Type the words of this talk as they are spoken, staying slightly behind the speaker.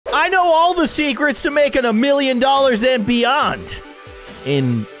I know all the secrets to making $1 million and beyond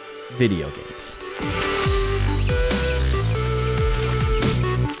in video games.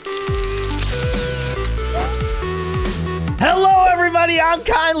 Hello, everybody. I'm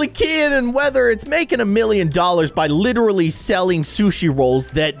kindly Keyin, and whether it's making $1 million by literally selling sushi rolls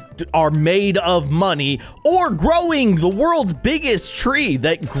that are made of money or growing the world's biggest tree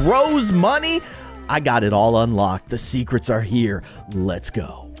that grows money, I got it all unlocked. The secrets are here. Let's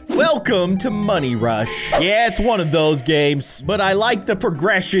go. Welcome to Money Rush. Yeah, it's one of those games, but I like the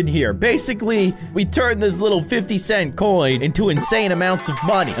progression here. Basically, we turn this little 50-cent coin into insane amounts of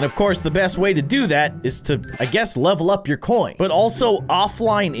money. And of course, the best way to do that is to, I guess, level up your coin. But also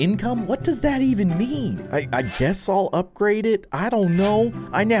offline income? What does that even mean? I guess I'll upgrade it. I don't know.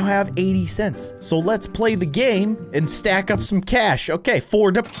 I now have 80 cents. So let's play the game and stack up some cash. Okay,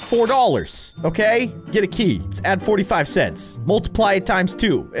 $4. Okay, get a key. Add 45 cents. Multiply it times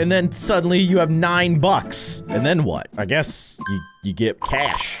 2. And then suddenly you have $9. And then what? I guess you get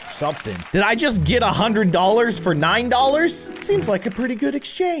cash, something. Did I just get $100 for $9? Seems like a pretty good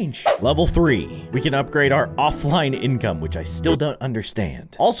exchange. Level 3, we can upgrade our offline income, which I still don't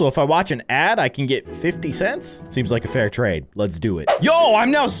understand. Also, if I watch an ad, I can get 50 cents. Seems like a fair trade. Let's do it. Yo, I'm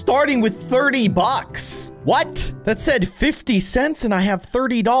now starting with 30 bucks. What? That said 50 cents and I have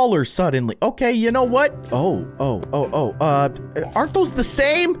 $30 suddenly. Okay, you know what? Aren't those the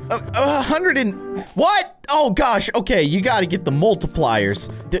same? 100 and... What? Oh gosh, okay, you gotta get the multipliers.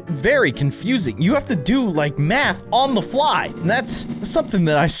 Very confusing. You have to do, like, math on the fly. And that's something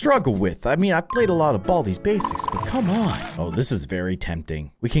that I struggle with. I mean, I've played a lot of Baldi's Basics, but come on. Oh, this is very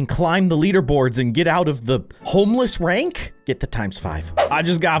tempting. We can climb the leaderboards and get out of the homeless rank? Get the ×5. I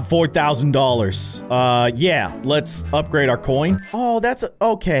just got $4,000. Yeah, let's upgrade our coin. Oh, that's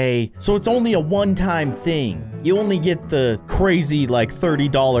okay. So it's only a one-time thing. You only get the crazy, like,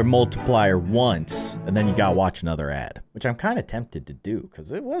 $30 multiplier once, and then you gotta watch another ad, which I'm kind of tempted to do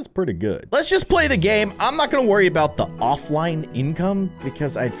because it was pretty good. Let's just play the game. I'm not gonna worry about the offline income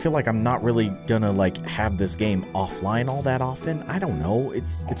because I feel like I'm not really gonna, like, have this game offline all that often. I don't know.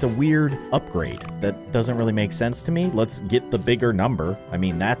 It's a weird upgrade that doesn't really make sense to me. Let's get the bigger number. I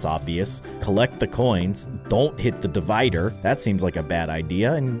mean, that's obvious. Collect the coins. Don't hit the divider. That seems like a bad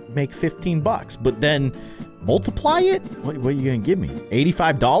idea, and make 15 bucks. But then multiply it? What are you gonna give me?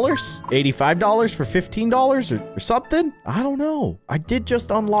 $85? $85 for $15 or something? I don't know. I did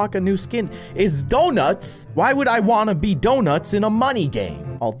just unlock a new skin. It's donuts. Why would I want to be donuts in a money game?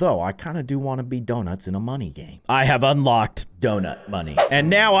 Although, I kind of do want to be donuts in a money game. I have unlocked donut money. And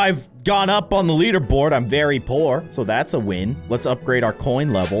now I've gone up on the leaderboard. I'm very poor, so that's a win. Let's upgrade our coin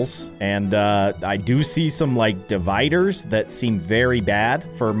levels. And I do see some, like, dividers that seem very bad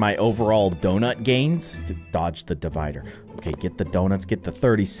for my overall donut gains. Dodge the divider. Okay, get the donuts, get the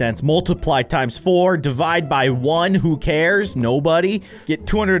 30 cents. Multiply times 4, divide by 1. Who cares? Nobody. Get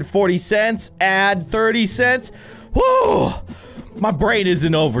 240 cents, add 30 cents. Whew! My brain is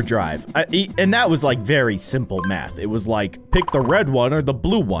in overdrive. And that was, like, very simple math. It was like, pick the red one or the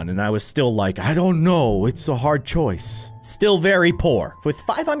blue one. And I was still like, I don't know. It's a hard choice. Still very poor. With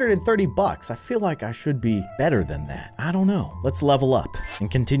 530 bucks, I feel like I should be better than that. I don't know. Let's level up and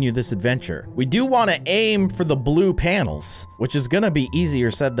continue this adventure. We do want to aim for the blue panels, which is going to be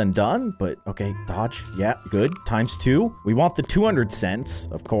easier said than done. But, okay, dodge. Yeah, good. ×2. We want the 200 cents,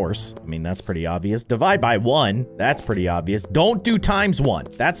 of course. I mean, that's pretty obvious. Divide by 1. That's pretty obvious. Don't do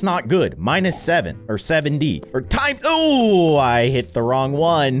 ×1. That's not good. -7 or 70 or times. Oh, I hit the wrong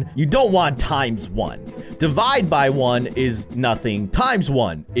one. You don't want ×1. Divide by 1 is nothing.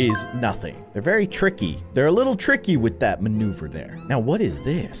 ×1 is nothing. They're very tricky. They're a little tricky with that maneuver there. Now, what is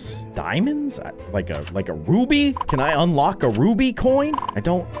this? Diamonds? Like a ruby? Can I unlock a ruby coin? I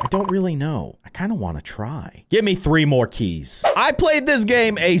don't really know. I kind of want to try. Give me 3 more keys. I played this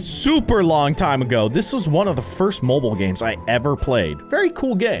game a super long time ago. This was one of the first mobile games I ever played. Very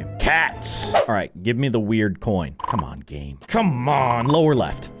cool game. Cats. All right, give me the weird coin. Come on, game. Come on, lower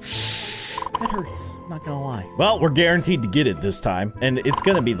left. That hurts, not gonna lie. Well, we're guaranteed to get it this time, and it's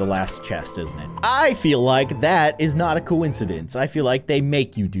gonna be the last chest, isn't it? I feel like that is not a coincidence. I feel like they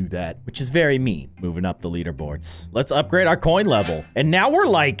make you do that, which is very mean. Moving up the leaderboards. Let's upgrade our coin level. And now we're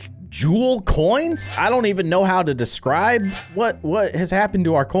like jewel coins? I don't even know how to describe what has happened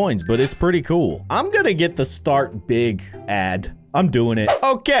to our coins, but it's pretty cool. I'm gonna get the start big ad. I'm doing it.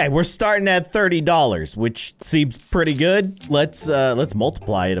 Okay, we're starting at $30, which seems pretty good. Let's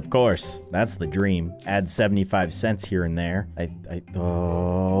multiply it, of course. That's the dream. Add 75 cents here and there.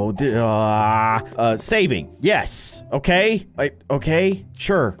 Saving. Yes. Okay. Okay.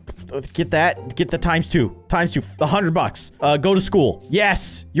 Sure. Get that. Get the ×2. times 2, 100 bucks. Go to school.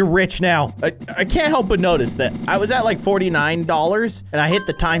 Yes, you're rich now. I can't help but notice that I was at like $49 and I hit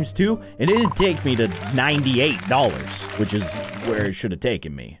the times 2 and it didn't take me to $98, which is where it should have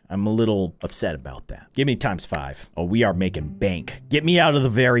taken me. I'm a little upset about that. Give me times 5. Oh, we are making bank. Get me out of the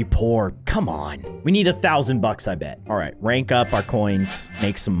very poor. Come on. We need 1,000 bucks, I bet. All right, rank up our coins,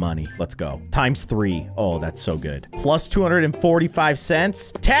 make some money. Let's go. Times 3. Oh, that's so good. Plus 245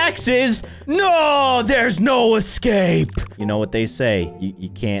 cents. Taxes? No, there's no escape. You know what they say? You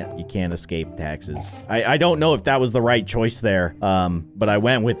can't escape taxes. I don't know if that was the right choice there, but I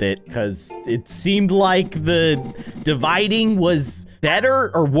went with it because it seemed like the dividing was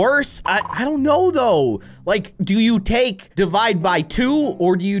better or worse. I don't know though. Like, do you take divide by 2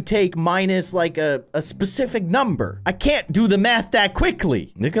 or do you take minus like a specific number? I can't do the math that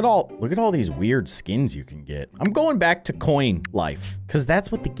quickly. Look at all these weird skins you can get. I'm going back to coin life because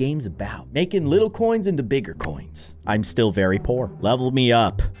that's what the game's about. Making little coins into bigger coins. I'm still very poor. Level me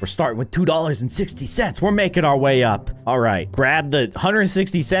up. We're starting with $2.60. We're making our way up. All right, grab the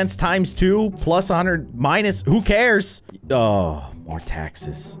 160 cents times 2 plus 100 minus, who cares? Oh, more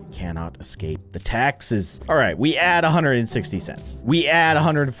taxes. You cannot escape the taxes. All right, we add 160 cents. We add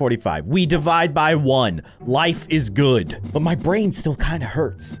 145. We divide by 1. Life is good. But my brain still kind of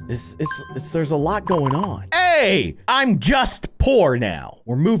hurts. There's a lot going on. Hey, I'm just poor now.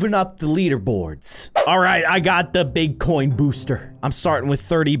 We're moving up the leaderboards. All right, I got the big coin booster. I'm starting with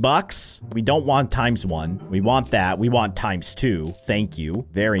 30 bucks. We don't want times 1. We want that. We want times 2. Thank you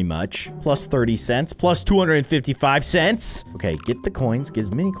very much. Plus 30 cents, plus 255 cents. Okay, get the coins, get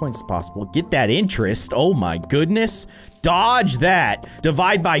as many coins as possible. Get that interest. Oh my goodness. Dodge that.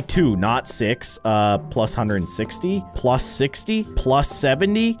 Divide by 2, not 6. Plus 160, plus 60, plus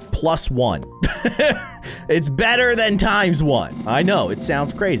 70, plus 1. It's better than times 1. I know, it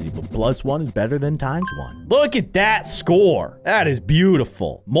sounds crazy, but plus 1 is better than times 1. Look at that score. That is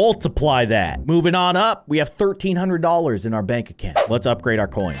beautiful. Multiply that. Moving on up, we have $1,300 in our bank account. Let's upgrade our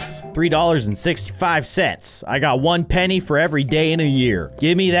coins. $3.65. I got 1 penny for every day in a year.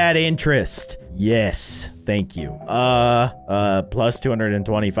 Give me that interest. Yes, thank you. Plus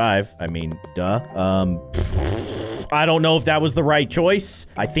 225. I mean, duh. I don't know if that was the right choice.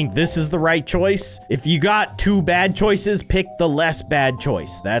 I think this is the right choice. If you got 2 bad choices, pick the less bad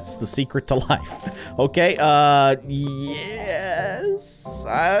choice. That's the secret to life. Okay, yes.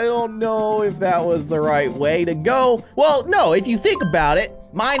 I don't know if that was the right way to go. Well, no, if you think about it,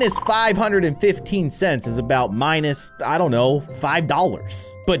 minus 515 cents is about minus, I don't know,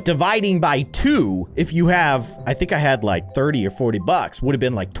 $5. But dividing by 2, if you have, I think I had like 30 or 40 bucks, would have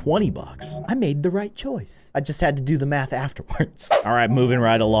been like 20 bucks. I made the right choice. I just had to do the math afterwards. All right, moving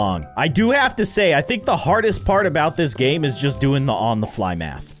right along. I do have to say, I think the hardest part about this game is just doing the on-the-fly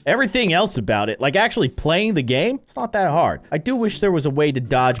math. Everything else about it, like actually playing the game, it's not that hard. I do wish there was a way to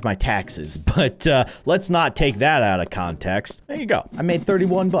dodge my taxes, but let's not take that out of context. There you go. I made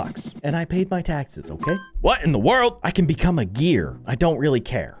 31 bucks and I paid my taxes, okay? What in the world? I can become a gear. I don't really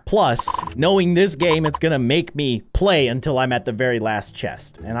care. Plus, knowing this game, it's gonna make me play until I'm at the very last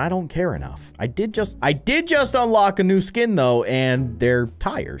chest, and I don't care enough. I did just unlock a new skin though, and they're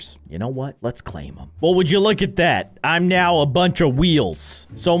tires. You know what? Let's claim them. Well, would you look at that? I'm now a bunch of wheels.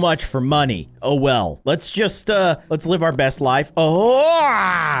 So much for money. Oh well. Let's just let's live our best life. Oh,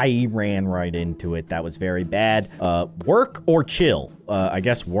 I ran right into it. That was very bad. Work or chill? I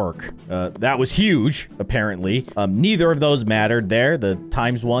guess work. That was huge, apparently. Neither of those mattered there. The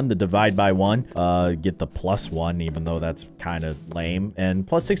times 1, the divide by 1. Get the plus 1, even though that's kind of lame. And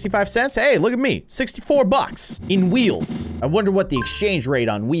plus 65 cents. Hey, look at me. 64 bucks in wheels. I wonder what the exchange rate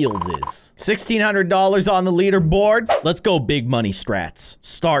on wheels is. $1,600 on the leaderboard. Let's go big money strats.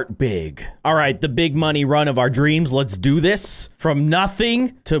 Start big. All right, the big money run of our dreams. Let's do this. From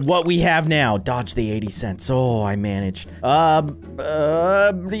nothing to what we have now. Dodge the 80 cents. Oh, I managed.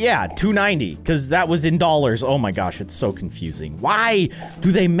 Yeah, 290, because that was in dollars. Oh my gosh, it's so confusing. Why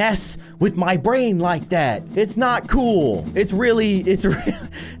do they mess with my brain like that? It's not cool. It's really.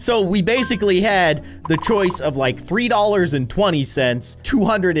 So we basically had the choice of like $3.20,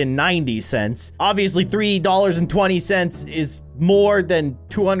 290 cents. Obviously, $3.20 is more than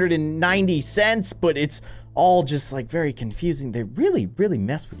 290 cents, but it's all just like very confusing. They really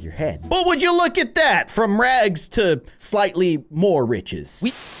mess with your head. But would you look at that? From rags to slightly more riches.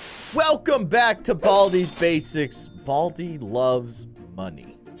 Welcome back to Baldi's Basics. Baldi loves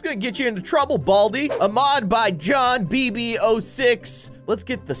money. It's gonna get you into trouble, Baldi. A mod by John BB06. Let's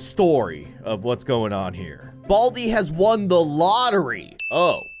get the story of what's going on here. Baldi has won the lottery.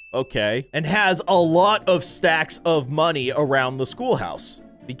 Oh, okay. And has a lot of stacks of money around the schoolhouse.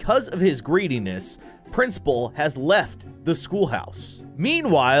 Because of his greediness, principal has left the schoolhouse.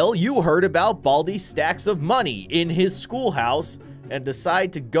 Meanwhile, you heard about Baldi's stacks of money in his schoolhouse and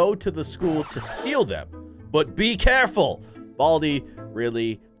decide to go to the school to steal them. But be careful, Baldi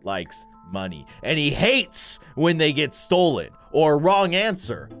really likes money, and he hates when they get stolen or wrong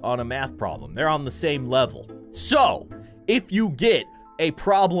answer on a math problem. They're on the same level. So, if you get a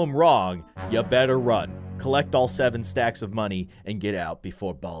problem wrong, you better run. Collect all 7 stacks of money and get out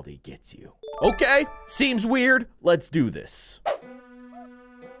before Baldi gets you. Okay, seems weird. Let's do this.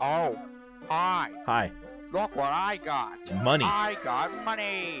 Oh, hi. Hi. Look what I got. Money. I got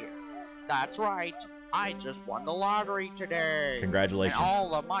money. That's right. I just won the lottery today. Congratulations. And all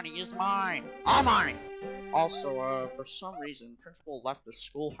the money is mine. All mine. Also, for some reason, Principal left the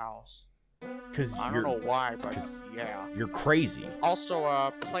schoolhouse. I don't know why, but yeah. You're crazy.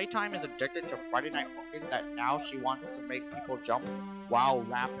 Also, Playtime is addicted to Friday Night Funkin' that now she wants to make people jump while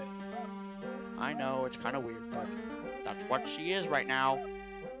rapping. I know, it's kind of weird, but that's what she is right now.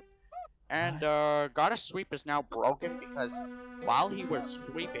 And, Gotta Sweep is now broken because while he was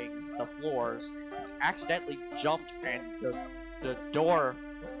sweeping the floors, he accidentally jumped and the door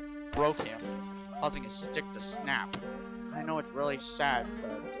broke him, causing his stick to snap. I know it's really sad,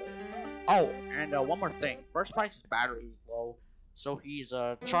 but... Oh, and one more thing. First Price's battery is low, so he's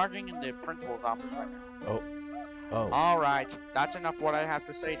charging in the principal's office right now. Oh. Alright, that's enough what I have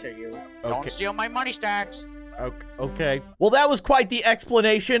to say to you. Okay. Don't steal my money stacks! Okay. Well, that was quite the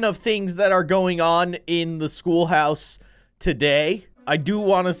explanation of things that are going on in the schoolhouse today. I do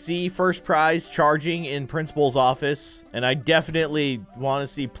want to see First Prize charging in principal's office, and I definitely want to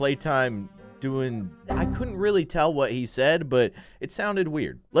see Playtime doing... I couldn't really tell what he said, but it sounded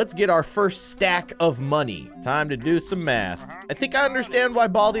weird. Let's get our first stack of money. Time to do some math. I think I understand why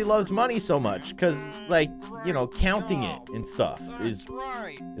Baldi loves money so much, because, like, you know, counting it and stuff is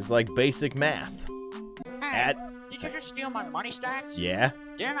like basic math. Hey, did you just steal my money stacks? Yeah.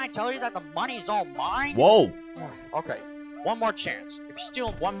 Didn't I tell you that the money is all mine? Whoa. Okay, one more chance. If you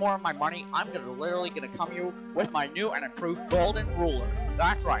steal one more of my money, I'm literally gonna come you with my new and improved golden ruler.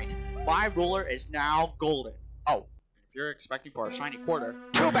 That's right. My ruler is now golden. Oh, if you're expecting for a shiny quarter,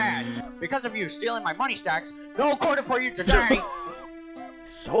 too bad! Because of you stealing my money stacks, no quarter for you today!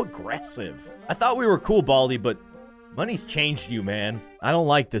 So aggressive. I thought we were cool, Baldi, but money's changed you, man. I don't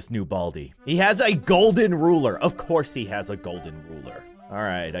like this new Baldi. He has a golden ruler. Of course he has a golden ruler.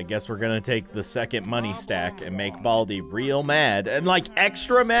 Alright, I guess we're gonna take the second money stack and make Baldi real mad. And like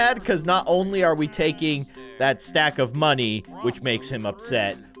extra mad, because not only are we taking that stack of money, which makes him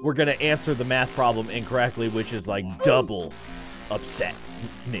upset, we're gonna answer the math problem incorrectly, which is like double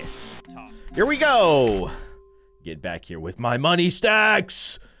upsetness. Here we go! Get back here with my money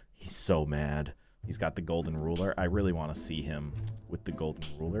stacks! He's so mad. He's got the golden ruler. I really want to see him with the golden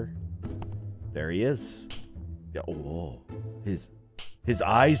ruler. There he is. Oh, his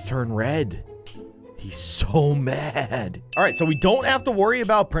eyes turn red. He's so mad. All right, so we don't have to worry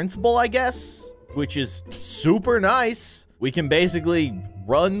about principal, I guess, which is super nice. We can basically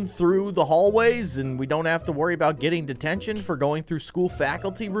run through the hallways and we don't have to worry about getting detention for going through school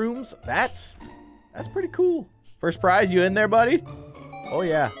faculty rooms. That's pretty cool. First Prize, you in there, buddy? Oh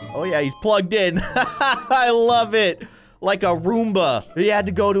yeah, he's plugged in. I love it. Like a Roomba. He had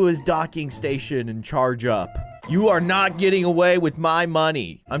to go to his docking station and charge up. You are not getting away with my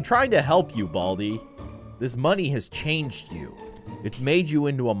money. I'm trying to help you, Baldi. This money has changed you. It's made you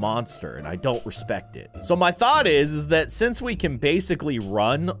into a monster, and I don't respect it. So my thought is that since we can basically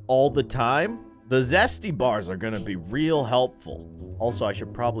run all the time, the Zesty bars are gonna be real helpful. Also, I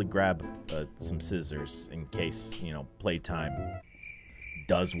should probably grab some scissors in case, you know, Playtime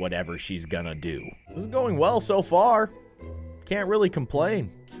does whatever she's gonna do. This is going well so far. Can't really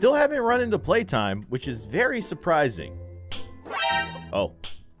complain. Still haven't run into Playtime, which is very surprising. Oh,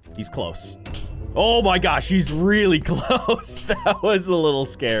 he's close. Oh my gosh, he's really close. That was a little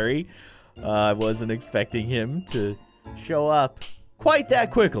scary. I wasn't expecting him to show up quite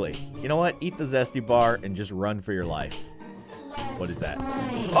that quickly. You know what? Eat the Zesty bar and just run for your life. What is that?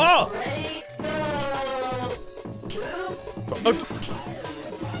 Oh! Okay.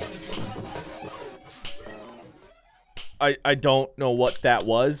 I don't know what that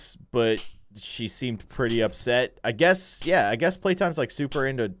was, but she seemed pretty upset. I guess, yeah, I guess Playtime's like super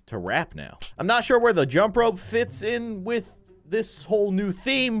into rap now. I'm not sure where the jump rope fits in with this whole new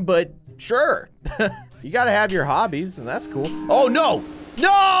theme, but sure. You gotta have your hobbies, and that's cool. Oh, no!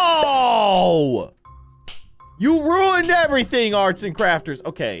 No! You ruined everything, arts and crafters.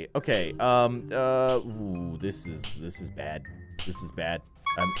 Okay. Ooh, this is bad. This is bad.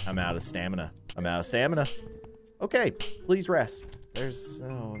 I'm out of stamina. Okay, please rest. There's,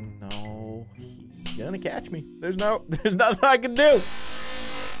 oh no, he's gonna catch me. There's nothing I can do.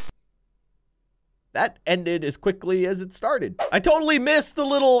 That ended as quickly as it started. I totally missed the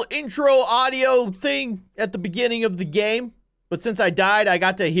little intro audio thing at the beginning of the game. But since I died, I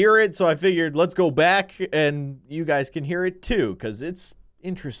got to hear it. So I figured let's go back and you guys can hear it too. Because it's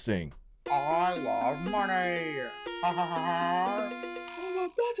interesting. I love money. Ha ha ha. Oh,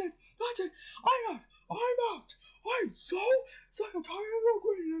 that's it. I'm out. I'm so sick and tired of your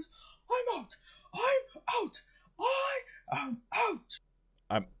greediness. I'm out. I am out.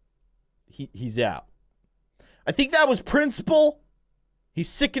 He's out. I think that was Principal. He's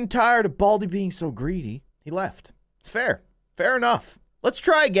sick and tired of Baldi being so greedy. He left. It's fair. Fair enough. Let's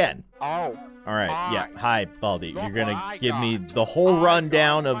try again. Oh. All right. Yeah. Hi, Baldi. You're going to give me the whole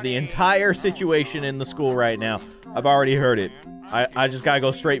rundown of the entire situation in the school right now. I've already heard it. I just got to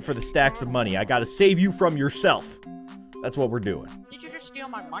go straight for the stacks of money. I got to save you from yourself. That's what we're doing. Did you just steal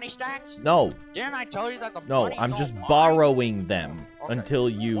my money stacks? No. Didn't I tell you that the No, money's I'm just all borrowing them Okay. until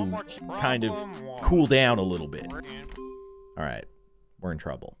you kind of cool down a little bit. All right. We're in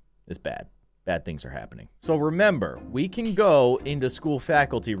trouble. It's bad. Bad things are happening. So remember, we can go into school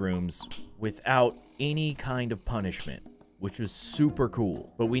faculty rooms without any kind of punishment, which is super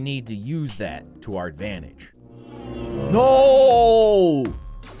cool. But we need to use that to our advantage. No!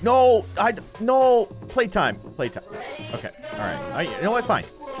 No! No! Playtime. Okay. All right. You know what? Fine.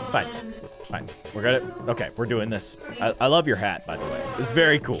 We're gonna... Okay, we're doing this. I love your hat, by the way. It's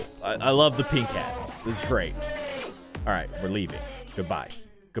very cool. I love the pink hat. It's great. All right, we're leaving. Goodbye.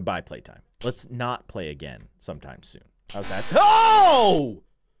 Goodbye, playtime. Let's not play again sometime soon. How's that? Oh!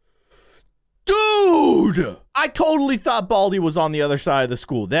 Dude! I totally thought Baldi was on the other side of the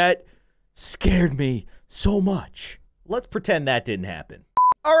school. That scared me so much. Let's pretend that didn't happen.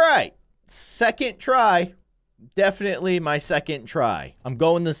 All right. Second try. Definitely my second try. I'm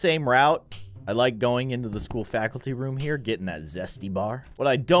going the same route. I like going into the school faculty room here, getting that zesty bar. What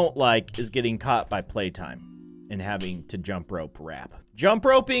I don't like is getting caught by playtime and having to jump rope rap. Jump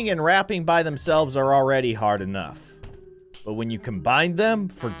roping and rapping by themselves are already hard enough. But when you combine them,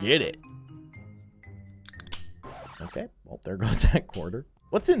 forget it. Okay, well, there goes that quarter.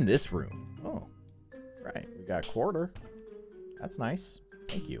 What's in this room? Oh, right, we got a quarter. That's nice,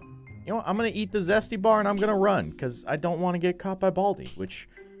 thank you. You know what, I'm gonna eat the zesty bar and I'm gonna run because I don't want to get caught by Baldi, which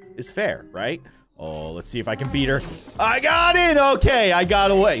is fair, right? Oh, let's see if I can beat her. I got in, okay, I got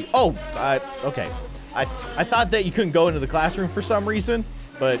away. Oh, okay. I thought that you couldn't go into the classroom for some reason,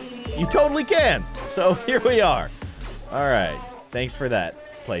 but you totally can. So here we are. All right, thanks for that,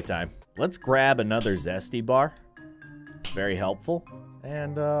 playtime. Let's grab another zesty bar. Very helpful.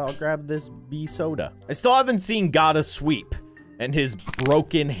 And I'll grab this bee soda. I still haven't seen Gotta Sweep and his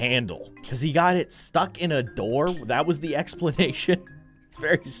broken handle because he got it stuck in a door. That was the explanation. It's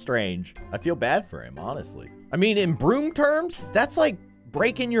very strange. I feel bad for him, honestly. I mean, in broom terms, that's like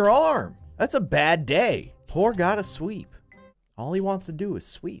breaking your arm. That's a bad day. Poor Gotta Sweep. All he wants to do is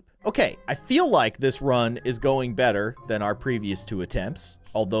sweep. Okay, I feel like this run is going better than our previous 2 attempts,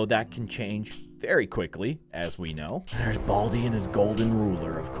 although that can change very quickly, as we know. There's Baldi and his golden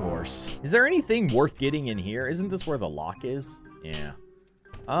ruler, of course. Is there anything worth getting in here? Isn't this where the lock is? Yeah.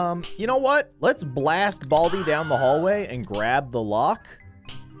 You know what? Let's blast Baldi down the hallway and grab the lock,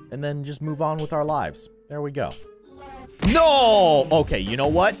 and then just move on with our lives. There we go. No! Okay, you know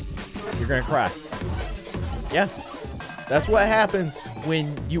what? You're gonna cry. Yeah. That's what happens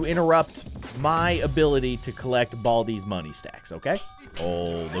when you interrupt my ability to collect Baldi's money stacks, okay?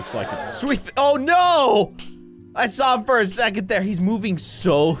 Oh, looks like it's sweeping. Oh, no! I saw him for a second there. He's moving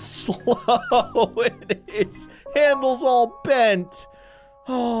so slow. And his handle's all bent.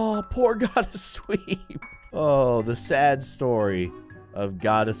 Oh, poor Gotta Sweep. Oh, the sad story of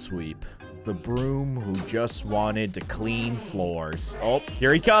Gotta Sweep. The broom who just wanted to clean floors. Oh,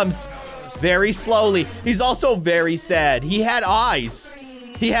 here he comes. Very slowly. He's also very sad. He had eyes.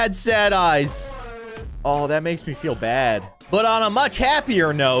 He had sad eyes. Oh, that makes me feel bad. But on a much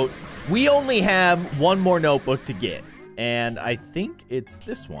happier note, we only have one more notebook to get. And I think it's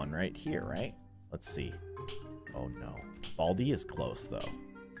this one right here, right? Let's see. Oh, no. Baldi is close, though.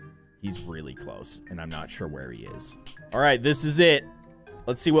 He's really close, and I'm not sure where he is. All right, this is it.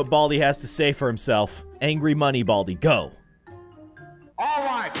 Let's see what Baldi has to say for himself. Angry money, Baldi, go. All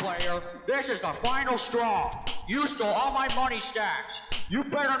right, player. This is the final straw. You stole all my money stacks. You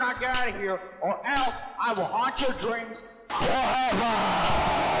better not get out of here, or else I will haunt your dreams forever.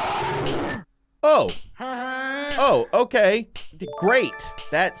 Oh. Oh, okay. Great.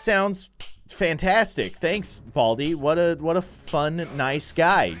 That sounds fantastic. Thanks, Baldy. What a fun, nice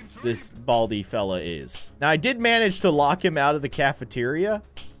guy this Baldy fella is. Now, I did manage to lock him out of the cafeteria,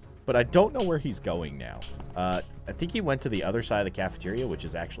 but I don't know where he's going now. I think he went to the other side of the cafeteria, which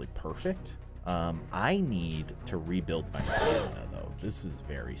is actually perfect. I need to rebuild my stamina, though. This is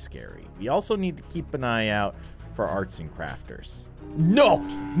very scary. We also need to keep an eye out for arts and crafters. No!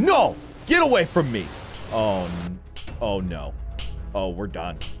 No! Get away from me! Oh no. Oh, we're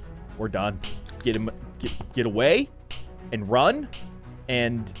done. We're done. Get away and run.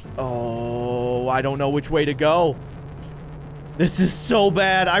 And oh, I don't know which way to go. This is so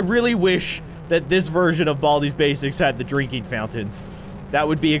bad. I really wish that this version of Baldi's Basics had the drinking fountains. That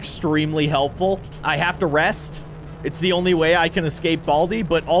would be extremely helpful. I have to rest. It's the only way I can escape Baldi,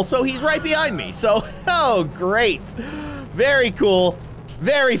 but also he's right behind me. So, oh, great. Very cool.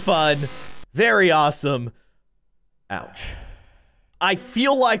 Very fun. Very awesome. Ouch. I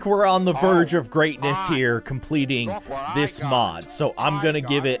feel like we're on the verge of greatness here completing this mod, so I'm gonna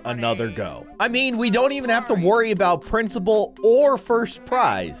give it another go. I mean, we don't even have to worry about principal or first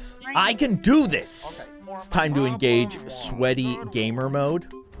prize. I can do this. It's time to engage sweaty gamer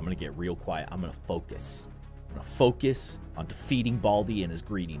mode. I'm gonna get real quiet. I'm gonna focus. I'm gonna focus on defeating Baldi and his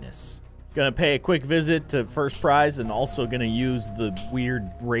greediness. Gonna pay a quick visit to first prize and also gonna use the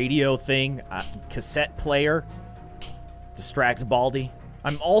weird radio thing, cassette player. Distract Baldi.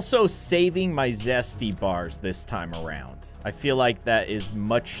 I'm also saving my zesty bars this time around. I feel like that is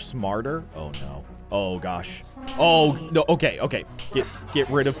much smarter. Oh no. Oh gosh. Oh no. Okay. Get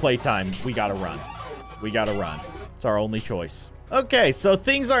rid of playtime. We gotta run. We gotta run. It's our only choice. Okay, so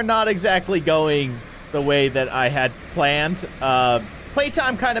things are not exactly going the way that I had planned.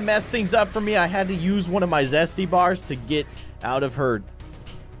 Playtime kind of messed things up for me. I had to use one of my zesty bars to get out of her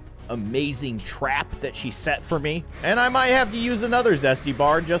amazing trap that she set for me. And I might have to use another zesty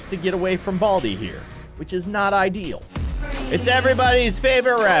bar just to get away from Baldi here, which is not ideal. It's everybody's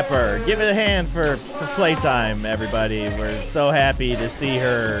favorite rapper. Give it a hand for Playtime, everybody. We're so happy to see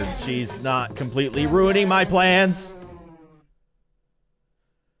her. She's not completely ruining my plans.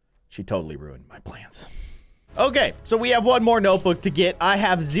 She totally ruined my plans. Okay, so we have one more notebook to get. I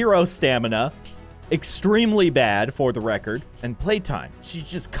have 0 stamina. Extremely bad, for the record. And Playtime,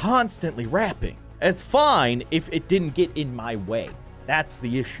 she's just constantly rapping. It's fine if it didn't get in my way. That's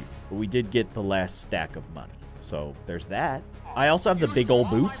the issue. But we did get the last stack of money. So there's that. I also have the big old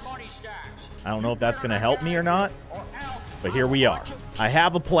boots. I don't know if that's going to help me or not. But here we are. I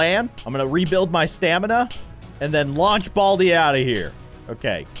have a plan. I'm going to rebuild my stamina and then launch Baldi out of here.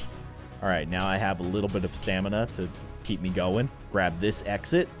 Okay. All right, now I have a little bit of stamina to keep me going. Grab this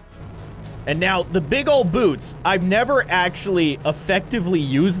exit. And now, the big old boots, I've never actually effectively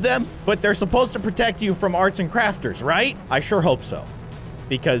used them, but they're supposed to protect you from arts and crafters, right? I sure hope so,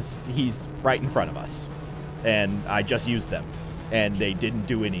 because he's right in front of us, and I just used them, and they didn't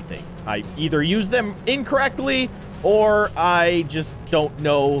do anything. I either used them incorrectly, or I just don't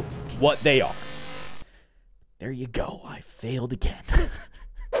know what they are. There you go, I failed again.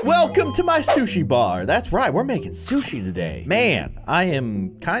 Welcome to my sushi bar. That's right, we're making sushi today. Man, I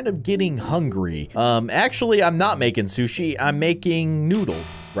am kind of getting hungry. Actually, I'm not making sushi. I'm making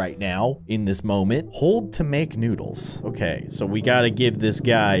noodles right now in this moment. Hold to make noodles. Okay, so we gotta give this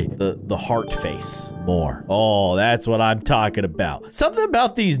guy the heart face more. Oh, that's what I'm talking about. Something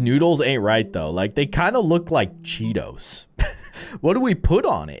about these noodles ain't right though. Like, they kind of look like Cheetos. What do we put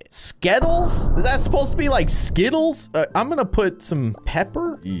on it? Skittles? Is that supposed to be like Skittles? I'm gonna put some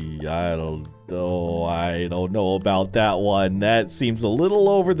pepper. I don't know about that one. That seems a little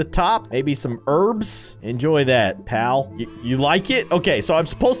over the top. Maybe some herbs. Enjoy that, pal. You like it? Okay, so I'm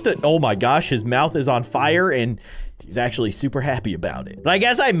supposed to, oh my gosh, his mouth is on fire and he's actually super happy about it. But I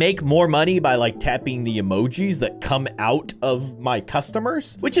guess I make more money by like tapping the emojis that come out of my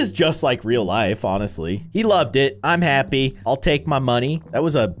customers, which is just like real life, honestly. He loved it. I'm happy. I'll take my money. That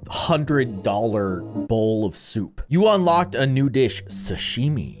was a $100 bowl of soup. You unlocked a new dish,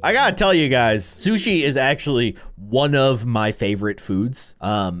 sashimi. I gotta tell you guys, sushi is actually one of my favorite foods.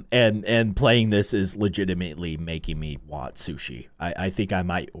 And playing this is legitimately making me want sushi. I think I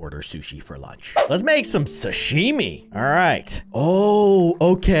might order sushi for lunch. Let's make some sashimi. All right. Oh,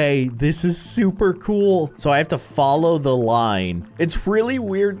 okay. This is super cool. So I have to follow the line. It's really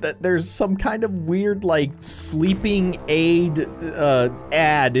weird that there's some kind of weird like sleeping aid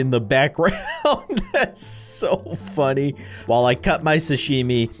ad in the background. That's so funny. While I cut my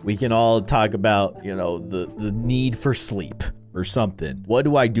sashimi, we can all talk about, you know, the need for sleep. or something. What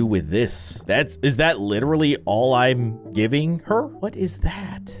do I do with this? Is that literally all I'm giving her? What is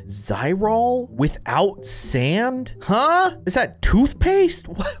that? Xyrol without sand? Huh? Is that toothpaste?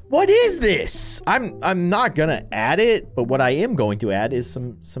 What is this? I'm not gonna add it, but what I am going to add is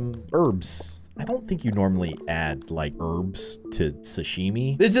some herbs. I don't think you normally add like herbs to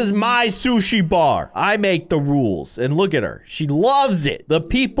sashimi. This is my sushi bar. I make the rules. And look at her. She loves it. The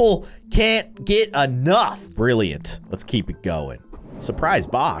people can't get enough. Brilliant. Let's keep it going. Surprise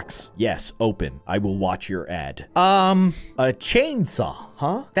box. Yes, open. I will watch your ad. A chainsaw,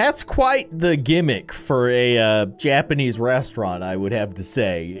 huh? That's quite the gimmick for a Japanese restaurant, I would have to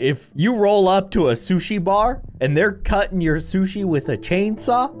say. If you roll up to a sushi bar and they're cutting your sushi with a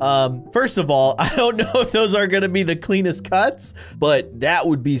chainsaw, first of all, I don't know if those are gonna be the cleanest cuts, but that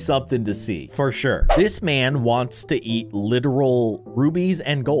would be something to see, for sure. This man wants to eat literal rubies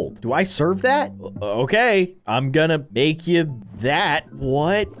and gold. Do I serve that? Okay, I'm gonna make you that.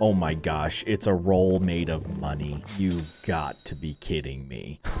 What? Oh my gosh, it's a roll made of money. You've got to be kidding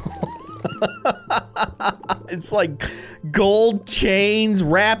me. It's like gold chains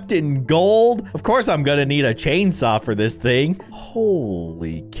wrapped in gold. Of course I'm gonna need a chainsaw for this thing.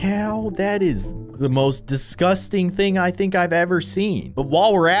 Holy cow, that is the most disgusting thing I think I've ever seen. But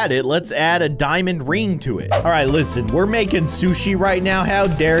while we're at it, let's add a diamond ring to it. All right, listen, we're making sushi right now. How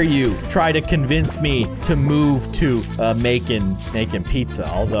dare you try to convince me to move to making pizza?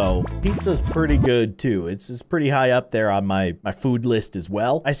 Although pizza's pretty good too. It's pretty high up there on my food list as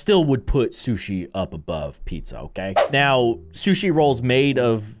well. I still would put sushi up above pizza, okay? Now, sushi rolls made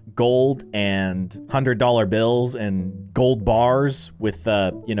of gold and $100 bills and gold bars with,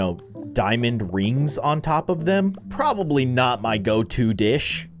 you know, diamond rings on top of them. Probably not my go-to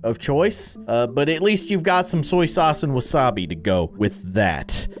dish of choice, but at least you've got some soy sauce and wasabi to go with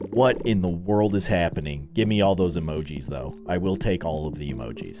that. What in the world is happening? Give me all those emojis, though. I will take all of the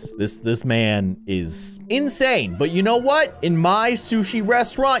emojis. This man is insane, but you know what? In my sushi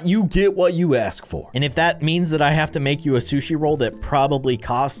restaurant, you get what you ask for. And if that means that I have to make you a sushi roll that probably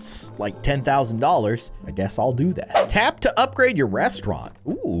costs like $10,000, I guess I'll do that. Tap to upgrade your restaurant.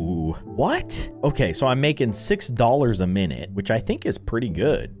 Ooh, what? Okay, so I'm making $6 a minute, which I think is pretty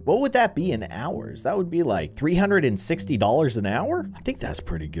good. What would that be in hours? That would be like $360 an hour? I think that's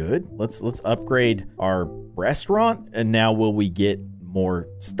pretty good. Let's upgrade our restaurant, and now will we get more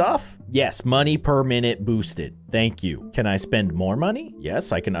stuff? Yes, money per minute boosted. Thank you. Can I spend more money?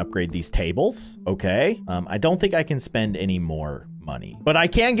 Yes, I can upgrade these tables. Okay. I don't think I can spend any more money, but I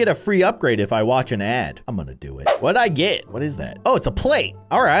can get a free upgrade if I watch an ad. I'm gonna do it. What'd I get? What is that? Oh, it's a plate.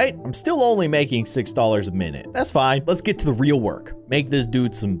 All right. I'm still only making $6 a minute. That's fine. Let's get to the real work. Make this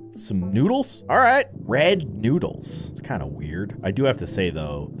dude some noodles. All right. Red noodles. It's kind of weird. I do have to say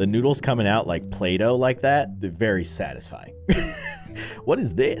though, the noodles coming out like Play-Doh like that, they're very satisfying. What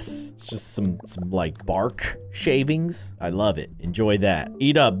is this? It's just some like bark shavings. I love it. Enjoy that.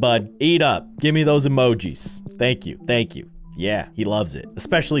 Eat up, bud. Eat up. Give me those emojis. Thank you. Thank you. Yeah, he loves it.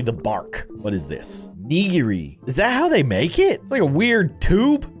 Especially the bark. What is this? Nigiri. Is that how they make it? It's like a weird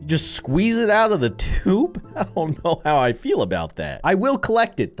tube? You just squeeze it out of the tube? I don't know how I feel about that. I will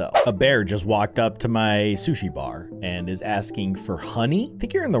collect it though. A bear just walked up to my sushi bar and is asking for honey. I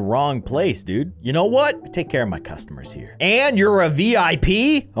think you're in the wrong place, dude. You know what? I take care of my customers here. And you're a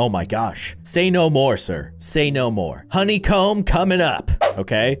VIP? Oh my gosh. Say no more, sir. Say no more. Honeycomb coming up.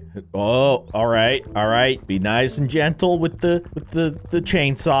 Okay. Oh, all right. All right. Be nice and gentle with the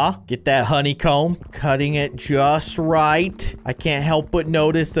chainsaw. Get that honeycomb. Cutting it just right. I can't help but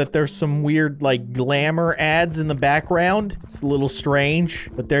notice that there's some weird like glamour ads in the background. It's a little strange,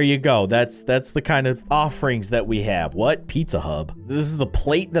 but there you go. That's the kind of offerings that we have. What? Pizza Hub. This is the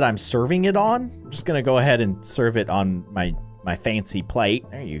plate that I'm serving it on. I'm just gonna go ahead and serve it on my fancy plate.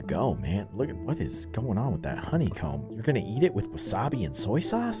 There you go, man. Look at what is going on with that honeycomb. You're gonna eat it with wasabi and soy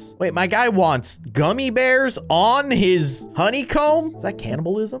sauce? Wait, my guy wants gummy bears on his honeycomb? Is that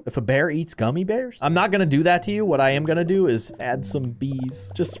cannibalism? If a bear eats gummy bears? I'm not gonna do that to you. What I am gonna do is add some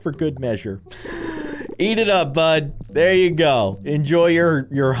bees just for good measure. Eat it up, bud. There you go. Enjoy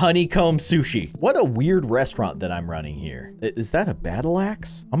your honeycomb sushi. What a weird restaurant that I'm running here. Is that a battle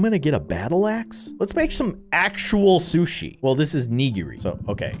axe? I'm gonna get a battle axe. Let's make some actual sushi. Well, this is nigiri. So,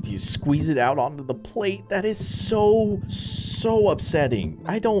 okay. Do you squeeze it out onto the plate? That is so upsetting.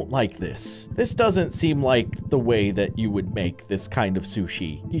 I don't like this. This doesn't seem like the way that you would make this kind of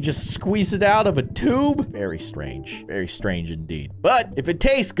sushi. You just squeeze it out of a tube? Very strange. Very strange indeed. But if it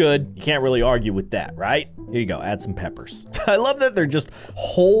tastes good, you can't really argue with that, right? Here you go. Add some peppers. I love that they're just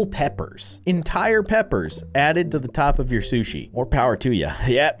whole peppers. Entire peppers added to the top of your sushi. More power to you.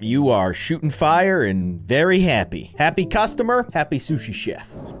 Yep, you are shooting fire and very happy. Happy customer, happy sushi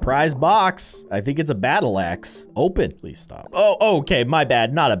chef. Surprise box. I think it's a battle axe. Open. Please stop. Oh, okay. My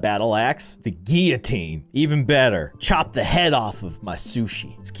bad. Not a battle axe. It's a guillotine. Even better. Chop the head off of my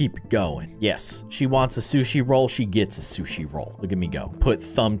sushi. Let's keep it going. Yes, she wants a sushi roll. She gets a sushi roll. Look at me go. Put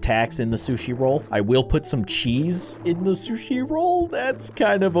thumbtacks in the sushi roll. I will put some cheese in the sushi roll. That's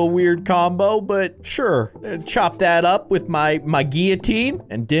kind of a weird combo, but sure. Chop that up with my guillotine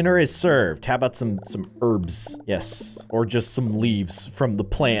and dinner is served. How about some herbs? Yes, or just some leaves from the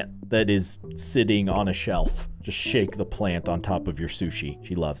plant that is sitting on a shelf. Just shake the plant on top of your sushi.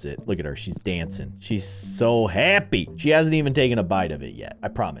 She loves it. Look at her. She's dancing. She's so happy. She hasn't even taken a bite of it yet. I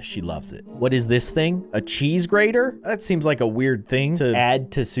promise. She loves it. What is this thing? A cheese grater? That seems like a weird thing to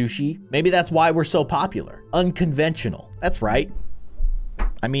add to sushi. Maybe that's why we're so popular. Unconventional. That's right.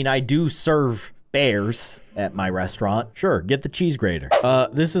 I mean, I do serve bears at my restaurant. Sure, get the cheese grater.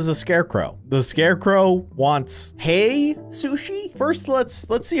 This is a scarecrow. The scarecrow wants hay sushi. First, let's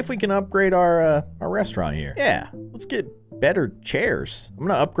see if we can upgrade our restaurant here. Yeah, let's get better chairs. I'm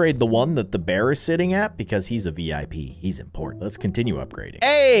gonna upgrade the one that the bear is sitting at because he's a VIP. He's important. Let's continue upgrading.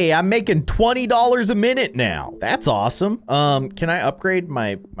 Hey, I'm making $20 a minute now. That's awesome. Can I upgrade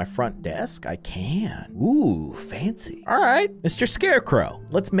my front desk? I can. Ooh, fancy. All right, Mr. Scarecrow,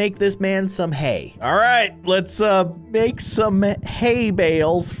 let's make this man some hay. All right, let's make some hay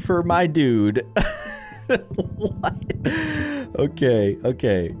bales for my dude. What? Okay.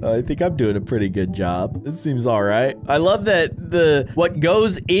 I think I'm doing a pretty good job. This seems all right. I love that what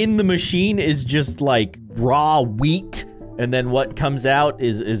goes in the machine is just like raw wheat. And then what comes out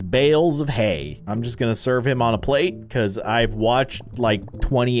is bales of hay. I'm just gonna serve him on a plate because I've watched like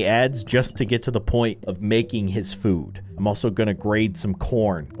 20 ads just to get to the point of making his food. I'm also gonna grate some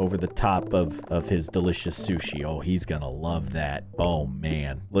corn over the top of his delicious sushi. Oh, he's gonna love that. Oh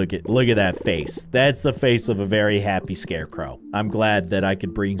man, look at that face. That's the face of a very happy scarecrow. I'm glad that I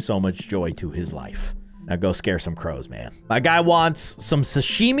could bring so much joy to his life. Now go scare some crows, man. My guy wants some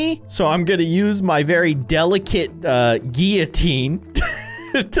sashimi, so I'm gonna use my very delicate guillotine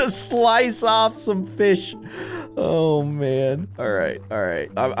to slice off some fish. Oh man. All right.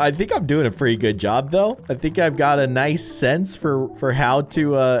 I think I'm doing a pretty good job though. I think I've got a nice sense for how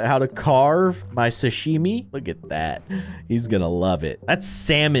to carve my sashimi. Look at that. He's gonna love it. That's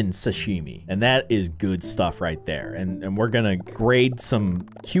salmon sashimi, and that is good stuff right there. And we're gonna grade some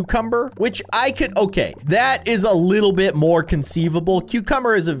cucumber, which I could, okay, that is a little bit more conceivable.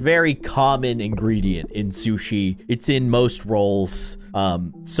 Cucumber is a very common ingredient in sushi. It's in most rolls.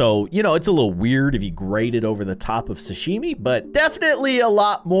 So, you know, it's a little weird if you grate it over the top of sashimi, but definitely a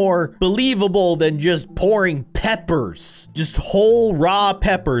lot more believable than just pouring peppers, just whole raw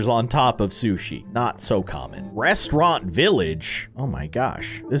peppers on top of sushi. Not so common. Restaurant village. Oh my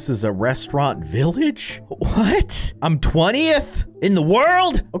gosh. This is a restaurant village? What? I'm 20th in the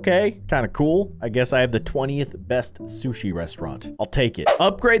world? Okay, kind of cool. I guess I have the 20th best sushi restaurant. I'll take it.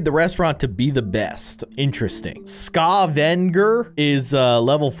 Upgrade the restaurant to be the best. Interesting. Skavenger is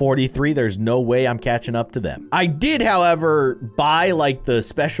level 43. There's no way I'm catching up to them. I did, however, buy like the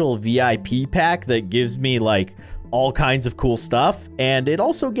special VIP pack that gives me like all kinds of cool stuff, and it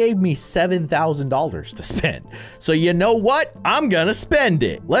also gave me $7,000 to spend. So you know what? I'm gonna spend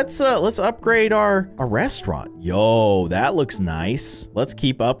it. Let's upgrade our restaurant. Yo, that looks nice. Let's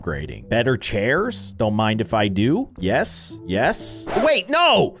keep upgrading. Better chairs? Don't mind if I do. Yes. Wait,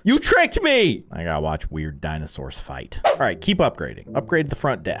 no! You tricked me! I gotta watch weird dinosaurs fight. All right, keep upgrading. Upgrade the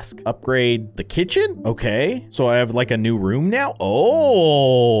front desk. Upgrade the kitchen? Okay. So I have like a new room now?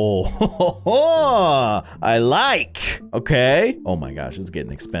 Oh, I like. Okay. Oh my gosh, it's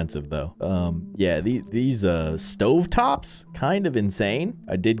getting expensive though. Yeah, these stove tops, kind of insane.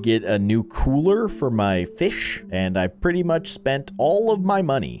 I did get a new cooler for my fish, and I've pretty much spent all of my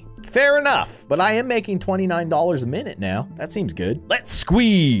money. Fair enough, but I am making $29 a minute now. That seems good. Let's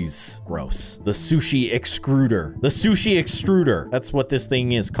squeeze. Gross. The sushi extruder. The sushi extruder. That's what this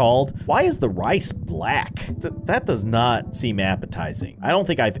thing is called. Why is the rice black? That does not seem appetizing. I don't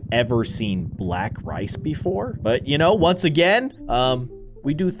think I've ever seen black rice before, but you know, once again,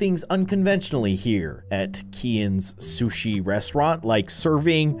 We do things unconventionally here at Keyin's sushi restaurant, like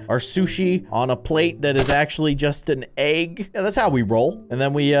serving our sushi on a plate that is actually just an egg. Yeah, that's how we roll. And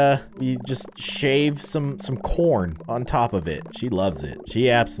then we just shave some corn on top of it. She loves it. She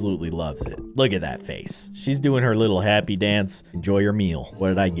absolutely loves it. Look at that face. She's doing her little happy dance. Enjoy your meal. What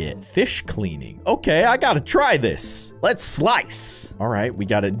did I get? Fish cleaning. Okay, I gotta try this. Let's slice. All right, we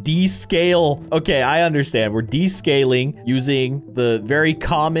gotta descale. Okay, I understand. We're descaling using the very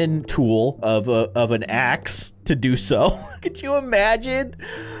common tool of an axe to do so. Could you imagine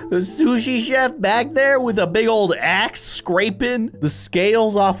a sushi chef back there with a big old axe scraping the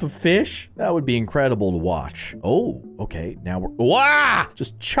scales off of fish? That would be incredible to watch. Oh, okay. Now we're, wow!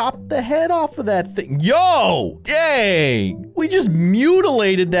 Just chop the head off of that thing. Yo, dang. We just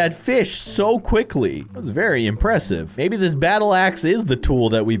mutilated that fish so quickly. That was very impressive. Maybe this battle axe is the tool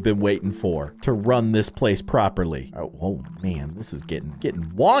that we've been waiting for to run this place properly. Oh man, this is getting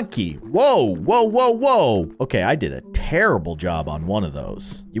wonky. Whoa, whoa, whoa, whoa. Okay, I did a terrible job on one of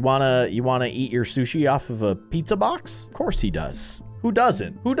those. You wanna eat your sushi off of a pizza box? Of course he does. Who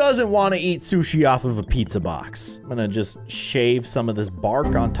doesn't? Who doesn't want to eat sushi off of a pizza box? I'm gonna just shave some of this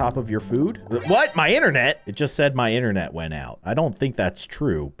bark on top of your food. What? My internet? It just said my internet went out. I don't think that's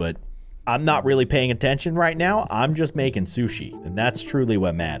true, but I'm not really paying attention right now. I'm just making sushi, and that's truly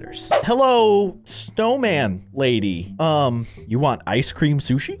what matters. Hello, snowman lady. You want ice cream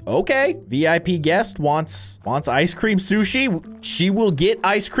sushi? Okay. VIP guest wants ice cream sushi. She will get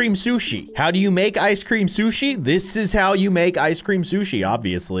ice cream sushi. How do you make ice cream sushi? This is how you make ice cream sushi,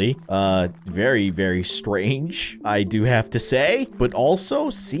 obviously. Very, very strange, I do have to say, but also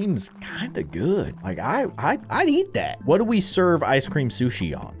seems kind of good. Like, I'd eat that. What do we serve ice cream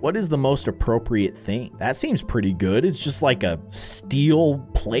sushi on? What is the most appropriate thing? That seems pretty good. It's just like a steel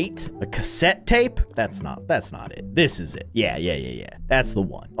plate, a cassette tape. That's not it. This is it. Yeah. That's the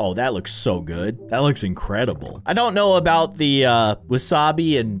one. Oh, that looks so good. That looks incredible. I don't know about the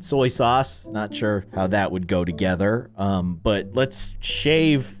wasabi and soy sauce. Not sure how that would go together. But let's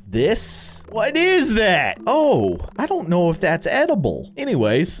shave this. What is that? Oh, I don't know if that's edible.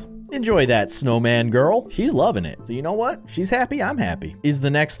 Anyways, enjoy that, snowman girl. She's loving it. So you know what? She's happy, I'm happy. Is the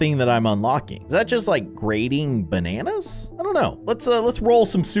next thing that I'm unlocking. Is that just like grating bananas? I don't know. Let's roll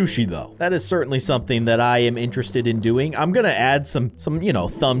some sushi though. That is certainly something that I am interested in doing. I'm gonna add some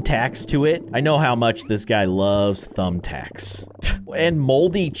thumbtacks to it. I know how much this guy loves thumbtacks. And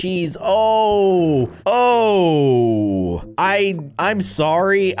moldy cheese. Oh, I'm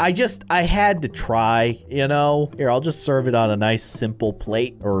sorry. I had to try, you know. Here, I'll just serve it on a nice simple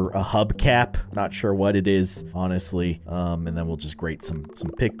plate or a hubcap. Not sure what it is, honestly. And then we'll just grate some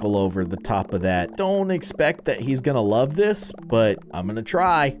pickle over the top of that. Don't expect that he's gonna love this, but I'm gonna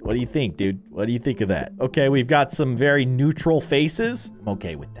try. What do you think, dude? What do you think of that? Okay, we've got some very neutral faces. I'm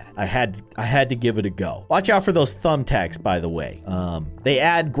okay with that. I had to give it a go. Watch out for those thumbtacks, by the way. They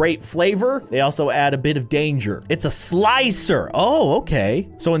add great flavor. They also add a bit of danger. It's a slicer. Oh, okay.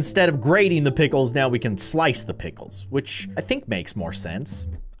 So instead of grating the pickles, now we can slice the pickles, which I think makes more sense.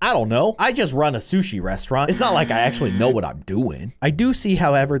 I don't know. I just run a sushi restaurant. It's not like I actually know what I'm doing. I do see,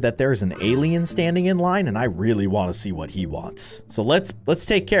 however, that there's an alien standing in line, and I really want to see what he wants. So let's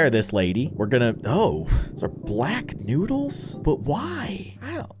take care of this lady. We're gonna, oh, those are black noodles? But why?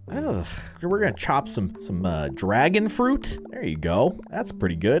 I don't, ugh. We're gonna chop some dragon fruit. There you go. That's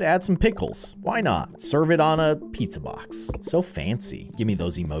pretty good. Add some pickles. Why not? Serve it on a pizza box. So fancy. Give me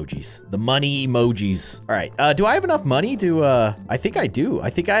those emojis. The money emojis. All right. Do I have enough money to, I think I do. I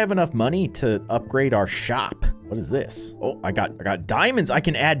think I have enough money to upgrade our shop. What is this? Oh, I got diamonds. I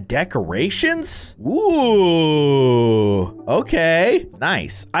can add decorations. Ooh, okay,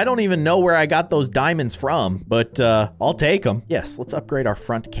 nice. I don't even know where I got those diamonds from, but I'll take them. Yes, let's upgrade our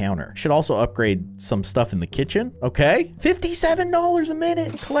front counter. Should also upgrade some stuff in the kitchen. Okay, $57 a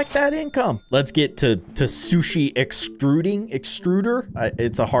minute. Collect that income. Let's get to sushi extruder.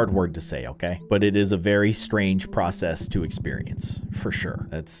 It's a hard word to say, okay? But it is a very strange process to experience, for sure.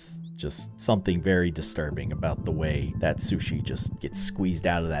 That's just something very disturbing about the way that sushi just gets squeezed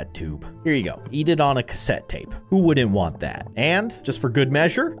out of that tube. Here you go. Eat it on a cassette tape. Who wouldn't want that? And just for good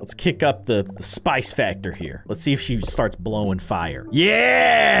measure, let's kick up the spice factor here. Let's see if she starts blowing fire.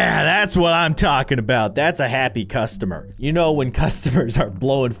 Yeah, that's what I'm talking about. That's a happy customer. You know, when customers are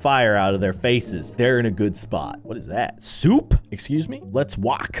blowing fire out of their faces, they're in a good spot. What is that? Soup? Excuse me? Let's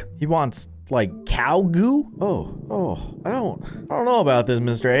wok. He wants like cow goo? Oh, I don't know about this,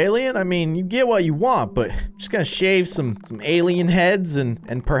 Mr. Alien. I mean, you get what you want, but I'm just gonna shave some alien heads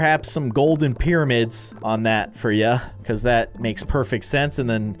and perhaps some golden pyramids on that for ya, because that makes perfect sense. And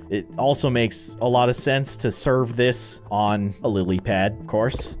then it also makes a lot of sense to serve this on a lily pad, of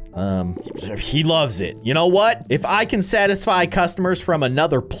course. He loves it. You know what? If I can satisfy customers from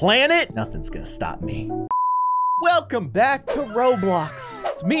another planet, nothing's gonna stop me. Welcome back to Roblox.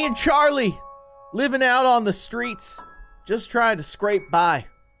 It's me and Charlie, living out on the streets, just trying to scrape by.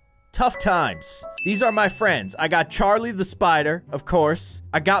 Tough times. These are my friends. I got Charlie the spider, of course.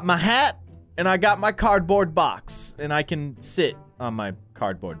 I got my hat, and I got my cardboard box, and I can sit on my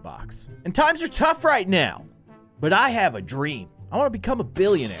cardboard box. And times are tough right now, but I have a dream. I want to become a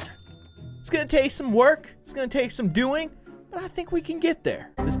billionaire. It's gonna take some work. It's gonna take some doing, but I think we can get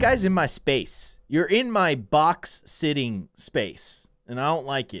there. This guy's in my space. You're in my box sitting space, and I don't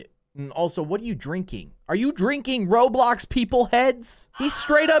like it. And also, what are you drinking? Are you drinking Roblox people heads? He's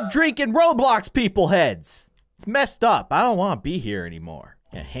straight up drinking Roblox people heads. It's messed up. I don't want to be here anymore.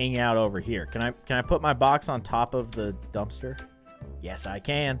 Gonna hang out over here. Can I put my box on top of the dumpster? Yes, I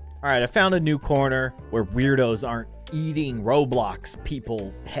can. All right, I found a new corner where weirdos aren't eating Roblox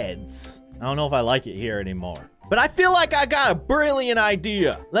people heads. I don't know if I like it here anymore, but I feel like I got a brilliant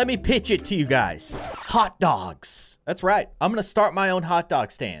idea. Let me pitch it to you guys. Hot dogs. That's right. I'm gonna start my own hot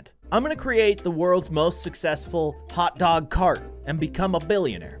dog stand. I'm gonna create the world's most successful hot dog cart and become a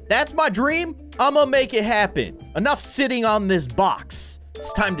billionaire. That's my dream. I'm gonna make it happen. Enough sitting on this box.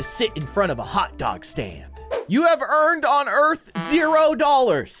 It's time to sit in front of a hot dog stand. You have earned on Earth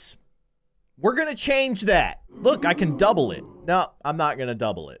 $0. We're gonna change that. Look, I can double it. No, I'm not gonna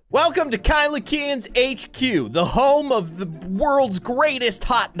double it. Welcome to Keyin's HQ, the home of the world's greatest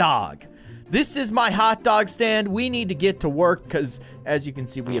hot dog. This is my hot dog stand. We need to get to work because, as you can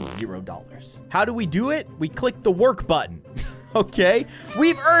see, we have $0. How do we do it? We click the work button. Okay,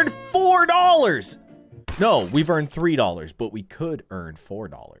 we've earned $4. No, we've earned $3, but we could earn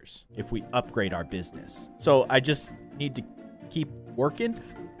 $4 if we upgrade our business. So I just need to keep working.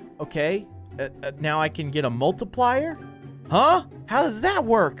 Okay, now I can get a multiplier. Huh? How does that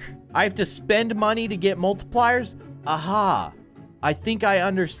work? I have to spend money to get multipliers? Aha. I think I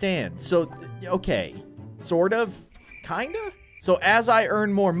understand. So, okay. Sort of? Kinda? So as I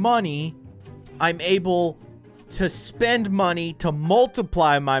earn more money, I'm able to spend money to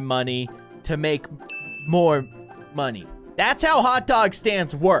multiply my money to make more money. That's how hot dog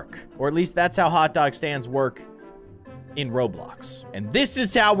stands work. Or at least that's how hot dog stands work in Roblox. And this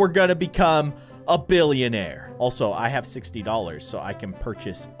is how we're gonna become a billionaire. Also, I have $60, so I can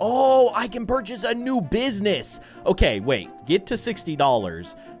purchase... Oh, I can purchase a new business. Okay, wait. Get to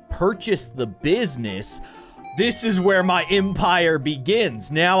 $60. Purchase the business. This is where my empire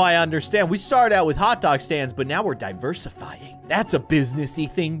begins. Now I understand. We started out with hot dog stands, but now we're diversifying. That's a businessy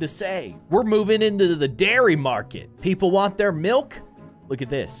thing to say. We're moving into the dairy market. People want their milk? Look at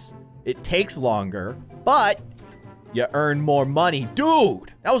this. It takes longer, but you earn more money.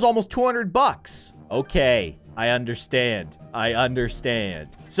 Dude, that was almost 200 bucks. Okay, I understand. I understand.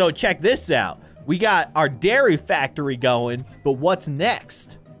 So check this out. We got our dairy factory going, but what's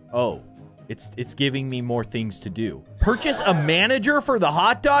next? Oh, it's giving me more things to do. Purchase a manager for the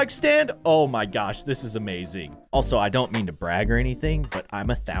hot dog stand? Oh my gosh, this is amazing. Also, I don't mean to brag or anything, but I'm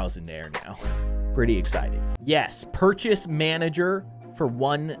a thousandaire now. Pretty exciting. Yes, purchase manager for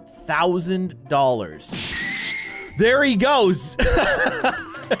 $1,000. There he goes.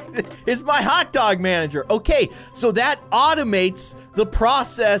 It's my hot dog manager. Okay, so that automates the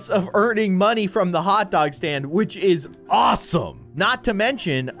process of earning money from the hot dog stand, which is awesome. Not to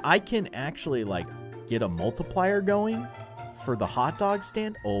mention, I can actually like get a multiplier going for the hot dog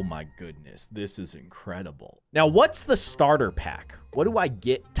stand. Oh my goodness, this is incredible. Now, what's the starter pack? What do I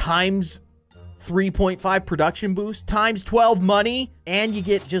get? Times 3.5 production boost, times 12 money, and you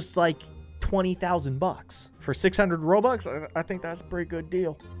get just like 20,000 bucks for 600 Robux. I think that's a pretty good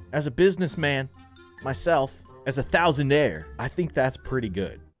deal. As a businessman, myself, as a thousandaire, I think that's pretty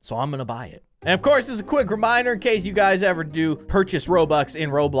good. So I'm gonna buy it. And of course, this is a quick reminder in case you guys ever do purchase Robux in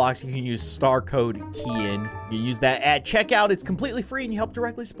Roblox, you can use star code Keyin. You use that at checkout. It's completely free and you help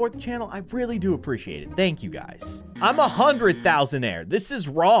directly support the channel. I really do appreciate it. Thank you guys. I'm a 100,000aire. This is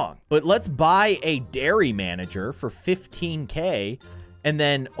wrong, but let's buy a dairy manager for 15K. And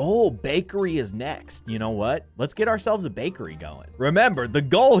then, oh, bakery is next. You know what? Let's get ourselves a bakery going. Remember, the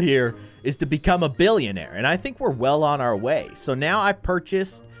goal here is to become a billionaire, and I think we're well on our way. So now I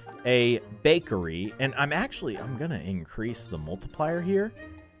purchased a bakery, and I'm gonna increase the multiplier here,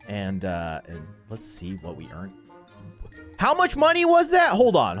 and let's see what we earn. How much money was that?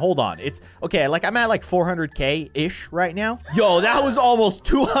 Hold on. It's okay. Like I'm at like 400K-ish right now. Yo, that was almost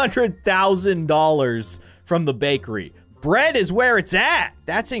 $200,000 from the bakery. Bread is where it's at.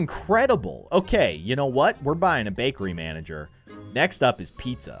 That's incredible. Okay, you know what? We're buying a bakery manager. Next up is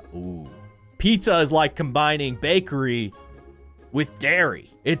pizza. Ooh. Pizza is like combining bakery with dairy.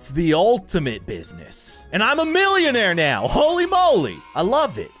 It's the ultimate business. And I'm a millionaire now. Holy moly. I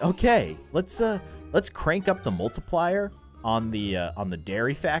love it. Okay, let's crank up the multiplier on the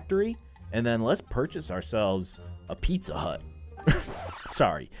dairy factory, and then let's purchase ourselves a Pizza Hut.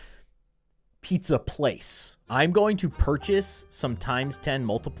 Sorry. Pizza place. I'm going to purchase some times 10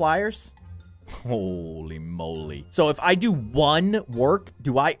 multipliers. Holy moly. So if I do one work,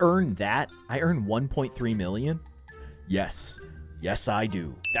 do I earn that? I earn 1.3 million? Yes. Yes, I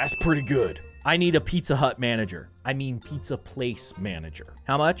do. That's pretty good. I need a Pizza Hut manager. I mean pizza place manager.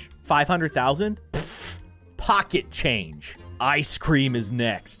 How much? 500,000? Pocket change. Ice cream is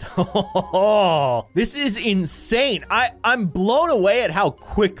next. This is insane. I'm blown away at how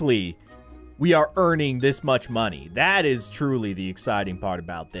quickly we are earning this much money. That is truly the exciting part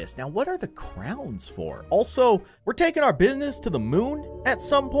about this. Now, what are the crowns for? Also, we're taking our business to the moon at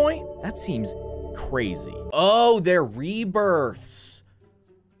some point? That seems crazy. Oh, they're rebirths.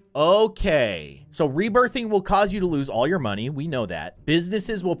 Okay. So rebirthing will cause you to lose all your money. We know that.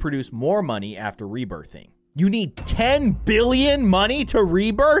 Businesses will produce more money after rebirthing. You need 10 billion money to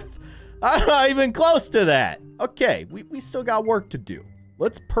rebirth? I'm not even close to that. Okay, we still got work to do.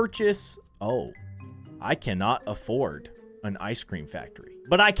 Let's purchase... Oh, I cannot afford an ice cream factory.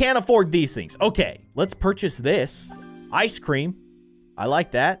 But I can't afford these things. Okay, let's purchase this. Ice cream. I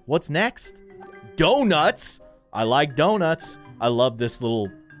like that. What's next? Donuts. I like donuts. I love this little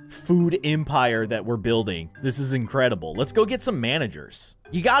food empire that we're building. This is incredible. Let's go get some managers.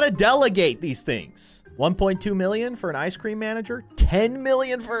 You gotta delegate these things. 1.2 million for an ice cream manager. 10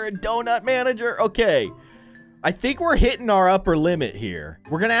 million for a donut manager. Okay. I think we're hitting our upper limit here.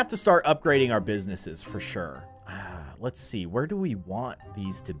 We're gonna have to start upgrading our businesses for sure. Let's see, where do we want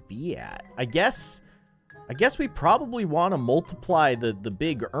these to be at? I guess we probably want to multiply the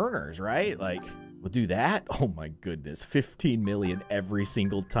big earners, right? Like, we'll do that. Oh my goodness, 15 million every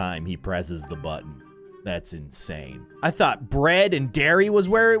single time he presses the button. That's insane. I thought bread and dairy was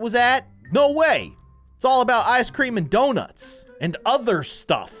where it was at. No way. It's all about ice cream and donuts and other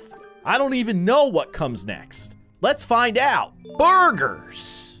stuff. I don't even know what comes next. Let's find out.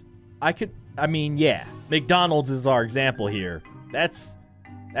 Burgers. I mean, yeah. McDonald's is our example here. That's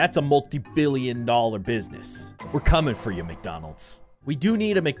a multi-billion-dollar business. We're coming for you, McDonald's. We do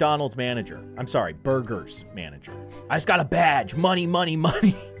need a McDonald's manager. I'm sorry, burgers manager. I just got a badge. Money, money,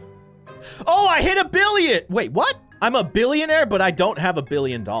 money. Oh, I hit $1 billion. Wait, what? I'm a billionaire, but I don't have $1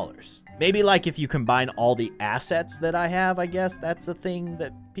 billion. Maybe like if you combine all the assets that I have, I guess that's a thing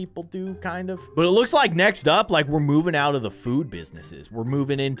that people do kind of. But it looks like next up, like we're moving out of the food businesses. We're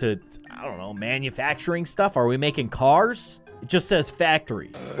moving into, I don't know, manufacturing stuff. Are we making cars? It just says factory.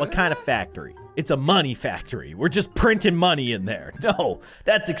 What kind of factory? It's a money factory. We're just printing money in there. No,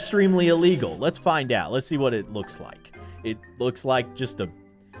 that's extremely illegal. Let's find out. Let's see what it looks like. It looks like just a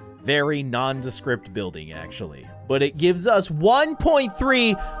very nondescript building, actually. But it gives us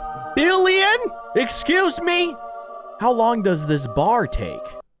 1.3 billion? Excuse me? How long does this bar take?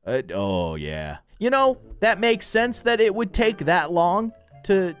 Oh, yeah. You know, that makes sense that it would take that long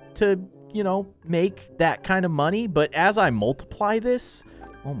to you know, make that kind of money. But as I multiply this,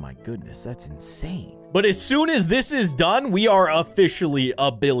 oh my goodness, that's insane. But as soon as this is done, we are officially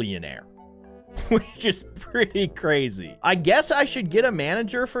a billionaire. Which is pretty crazy. I guess I should get a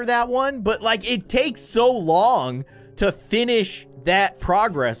manager for that one, but like it takes so long to finish that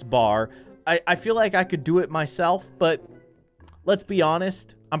progress bar. I feel like I could do it myself, but let's be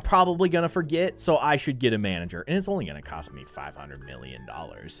honest, I'm probably gonna forget, so I should get a manager. And it's only gonna cost me $500 million.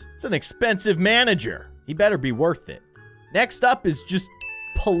 It's an expensive manager. He better be worth it. Next up is just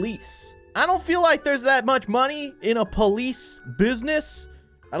police. I don't feel like there's that much money in a police business.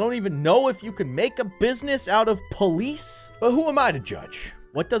 I don't even know if you can make a business out of police, but who am I to judge?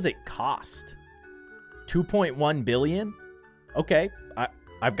 What does it cost? 2.1 billion? Okay,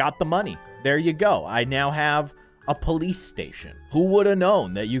 I've got the money. There you go. I now have a police station. Who would have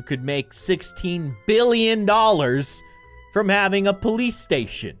known that you could make $16 billion from having a police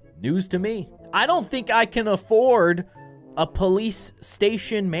station? News to me. I don't think I can afford a police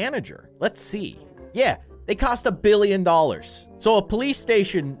station manager. Let's see. Yeah, they cost $1 billion. So a police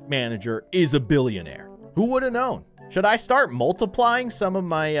station manager is a billionaire. Who would have known? Should I start multiplying some of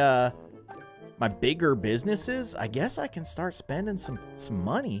my my bigger businesses? I guess I can start spending some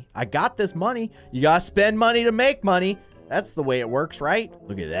money. I got this money. You gotta spend money to make money. That's the way it works, right?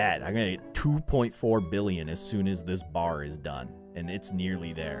 Look at that. I'm gonna get 2.4 billion as soon as this bar is done. And it's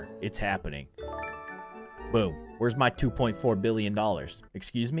nearly there. It's happening. Boom. Where's my $2.4 billion?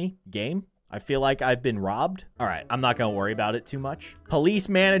 Excuse me? Game? I feel like I've been robbed. All right, I'm not gonna worry about it too much. Police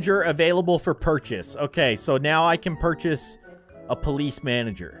manager available for purchase. Okay, so now I can purchase a police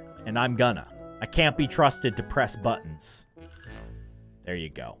manager, and I'm gonna. I can't be trusted to press buttons. There you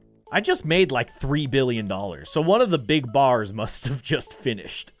go. I just made like $3 billion, so one of the big bars must have just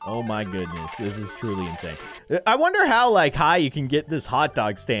finished. Oh my goodness, this is truly insane. I wonder how like high you can get this hot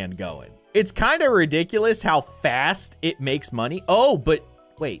dog stand going. It's kind of ridiculous how fast it makes money. Oh, but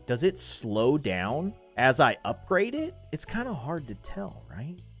wait, does it slow down as I upgrade it? It's kind of hard to tell,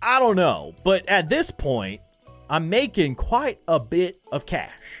 right? I don't know, but at this point, I'm making quite a bit of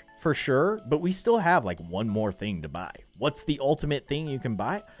cash for sure, but we still have like one more thing to buy. What's the ultimate thing you can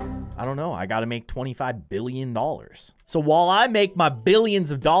buy? I don't know. I got to make $25 billion. So while I make my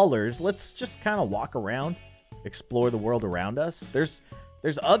billions of dollars, let's just kind of walk around, explore the world around us. There's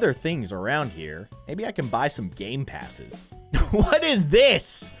other things around here. Maybe I can buy some game passes. What is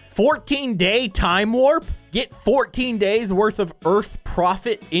this? 14-day time warp? Get 14 days worth of Earth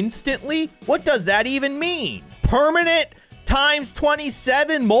profit instantly? What does that even mean? Permanent times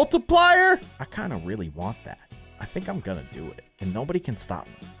 27 multiplier? I kind of really want that. I think I'm gonna do it, and nobody can stop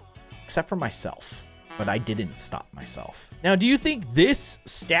me, except for myself. But I didn't stop myself. Now, do you think this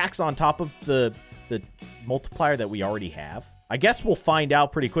stacks on top of the multiplier that we already have? I guess we'll find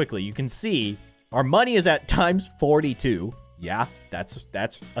out pretty quickly. You can see our money is at times 42. Yeah, that's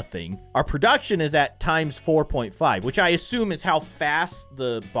a thing. Our production is at times 4.5, which I assume is how fast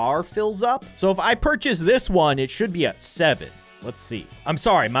the bar fills up. So if I purchase this one, it should be at 7. Let's see. I'm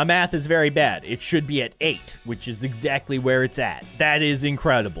sorry, my math is very bad. It should be at 8, which is exactly where it's at. That is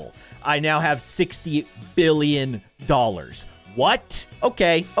incredible. I now have $60 billion. What?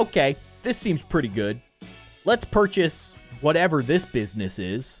 Okay. This seems pretty good. Let's purchase whatever this business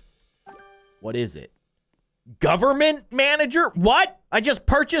is. What is it? Government manager? What? I just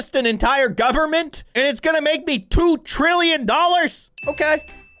purchased an entire government and it's gonna make me $2 trillion? Okay.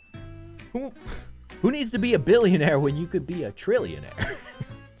 Who needs to be a billionaire when you could be a trillionaire?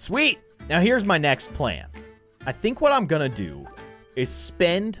 Sweet. Now here's my next plan. I think what I'm gonna do is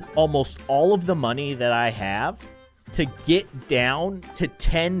spend almost all of the money that I have to get down to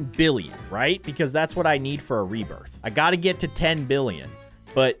 10 billion, right? Because that's what I need for a rebirth. I gotta get to 10 billion,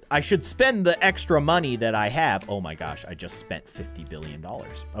 but I should spend the extra money that I have. Oh my gosh, I just spent $50 billion.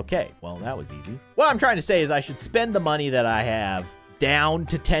 Okay, well, that was easy. What I'm trying to say is I should spend the money that I have down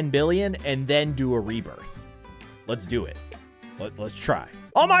to 10 billion and then do a rebirth. Let's do it. Let's try.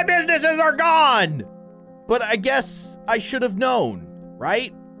 All my businesses are gone! But I guess I should have known,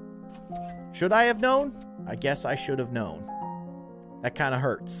 right? Should I have known? I guess I should have known. That kind of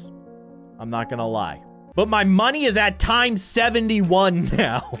hurts. I'm not gonna lie. But my money is at times 71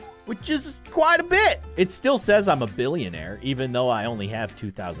 now, which is quite a bit. It still says I'm a billionaire, even though I only have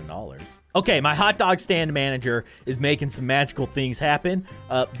 $2,000. Okay, my hot dog stand manager is making some magical things happen,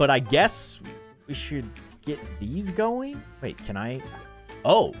 but I guess we should get these going. Wait, can I?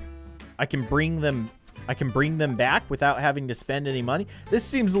 Oh, I can bring them back without having to spend any money. This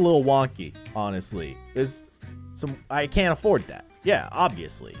seems a little wonky, honestly. I can't afford that. Yeah,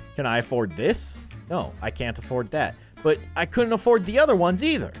 obviously. Can I afford this? No, I can't afford that. But I couldn't afford the other ones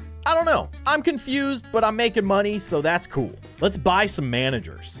either. I don't know. I'm confused, but I'm making money, so that's cool. Let's buy some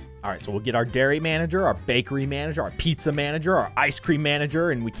managers. All right, so we'll get our dairy manager, our bakery manager, our pizza manager, our ice cream manager,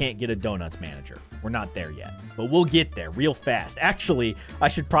 and we can't get a donuts manager. We're not there yet, but we'll get there real fast. Actually, I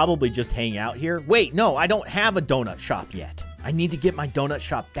should probably just hang out here. Wait, no, I don't have a donut shop yet. I need to get my donut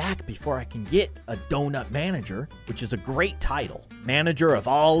shop back before I can get a donut manager, which is a great title. Manager of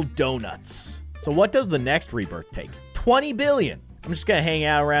all donuts. So what does the next rebirth take? 20 billion. I'm just gonna hang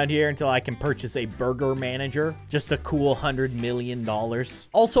out around here until I can purchase a burger manager. Just a cool $100 million.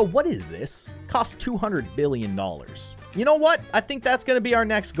 Also, what is this? Cost $200 billion. You know what? I think that's gonna be our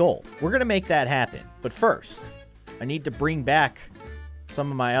next goal. We're gonna make that happen. But first, I need to bring back some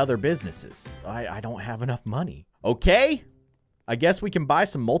of my other businesses. I don't have enough money. Okay, I guess we can buy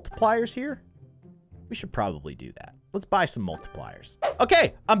some multipliers here. We should probably do that. Let's buy some multipliers.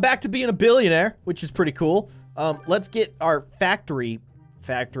 Okay, I'm back to being a billionaire, which is pretty cool. Let's get our factory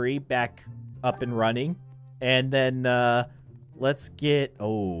back up and running. And then, let's get,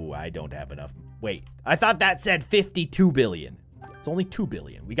 oh, I don't have enough. Wait, I thought that said 52 billion. It's only 2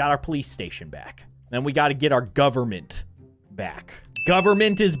 billion. We got our police station back. Then we got to get our government back.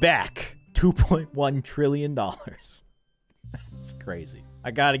 Government is back. $2.1 trillion. That's crazy. I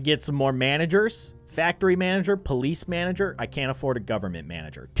gotta get some more managers. Factory manager, police manager. I can't afford a government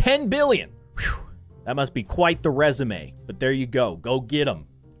manager. 10 billion. Whew. That must be quite the resume. But there you go. Go get them,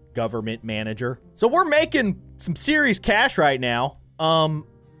 government manager. So we're making some serious cash right now.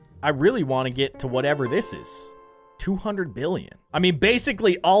 I really want to get to whatever this is. 200 billion. I mean,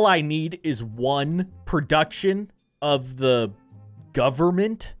 basically all I need is one production of the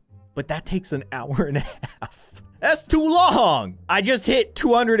government, but that takes an hour and a half. That's too long. I just hit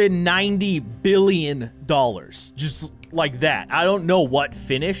 $290 billion. Just like that. I don't know what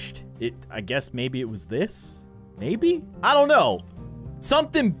finished. I guess maybe it was this? Maybe? I don't know.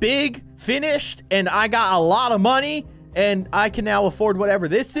 Something big finished and I got a lot of money and I can now afford whatever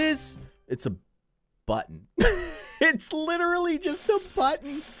this is. It's a button. It's literally just a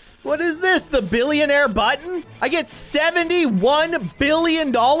button. What is this? The billionaire button? I get $71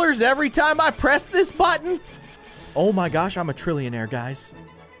 billion every time I press this button? Oh my gosh, I'm a trillionaire, guys.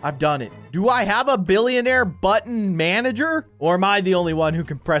 I've done it. Do I have a billionaire button manager? Or am I the only one who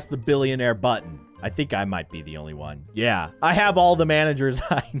can press the billionaire button? I think I might be the only one. Yeah, I have all the managers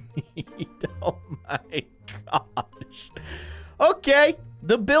I need. Oh my gosh. Okay,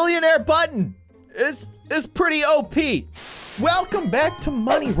 the billionaire button is pretty OP. Welcome back to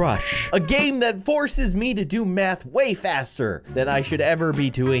Money Rush, a game that forces me to do math way faster than I should ever be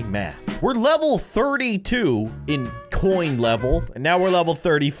doing math. We're level 32 in coin level, and now we're level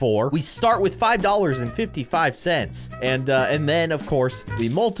 34. We start with $5.55, and then of course we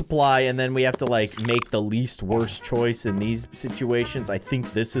multiply, and then we have to like make the least worst choice in these situations. I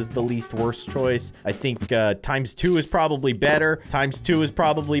think this is the least worst choice. I think times 2 is probably better. Times 2 is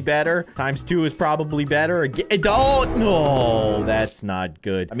probably better. Times 2 is probably better. Oh no, that's not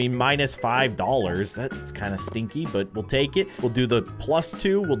good. I mean, minus $5. That's kind of stinky, but we'll take it. We'll do the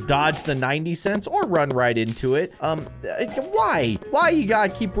 +2. We'll dodge the 90 cents or run right into it. Why? Why you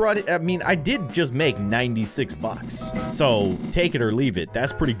gotta keep running? I mean, I did just make 96 bucks. So take it or leave it.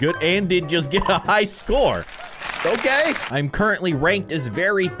 That's pretty good and did just get a high score. Okay. I'm currently ranked as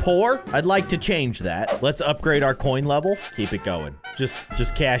very poor. I'd like to change that. Let's upgrade our coin level. Keep it going. Just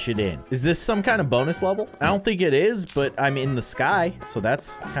cash it in. Is this some kind of bonus level? I don't think it is, but I'm in the sky, so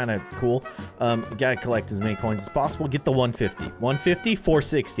that's kind of cool. Gotta collect as many coins as possible. Get the 150. 150,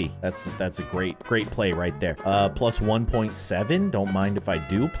 460. That's a great play right there. Plus 1.7. Don't mind if I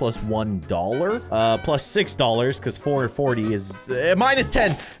do. Plus $1. Plus $6, because 440 is minus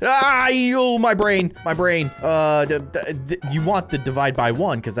 10. Oh, my brain. You want the divide by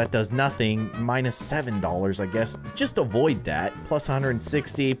 1 because that does nothing. Minus $7, I guess. Just avoid that. Plus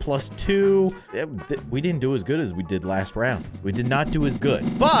 160, plus 2. We didn't do as good as we did last round. We did not do as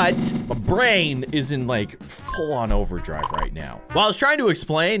good. But my brain is in like full-on overdrive right now. While I was trying to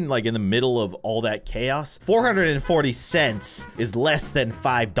explain, like in the middle of all that chaos, 440 cents is less than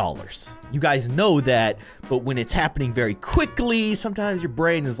 $5. You guys know that, but when it's happening very quickly, sometimes your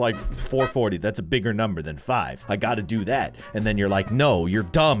brain is like 440. That's a bigger number than 5. I gotta do that. And then you're like, no, you're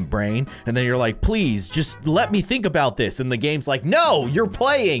dumb, brain. And then you're like, please, just let me think about this. And the game's like, no, you're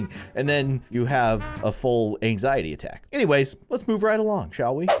playing. And then you have a full anxiety attack. Anyways, let's move right along,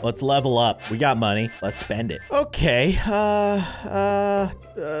 shall we? Let's level up. We got money. Let's spend it. Okay,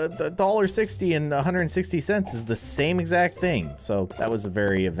 $1.60 and 160 cents is the same exact thing. So that was a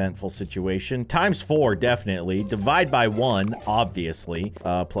very eventful situation. Times 4, definitely. Divide by 1, obviously.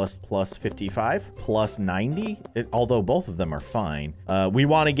 Plus 55, plus 90. Although both of them are fine. We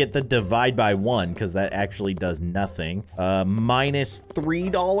want to get the divide by 1 because that actually does nothing. Minus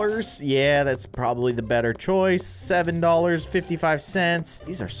 $3. Yeah, that's probably the better choice. $7.55.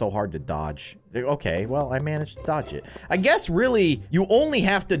 These are so hard to dodge. Okay, well, I managed to dodge it. I guess, really, you only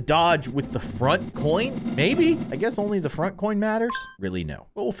have to dodge with the front coin? Maybe? I guess only the front coin matters? Really, no.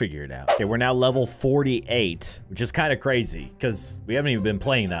 But we'll figure it out. Okay, we're now level 48, which is kind of crazy, because we haven't even been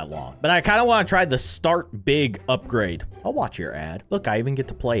playing that long. But I kind of want to try the start big upgrade. I'll watch your ad. Look, I even get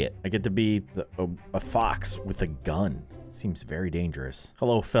to play it. I get to be a fox with a gun. Seems very dangerous.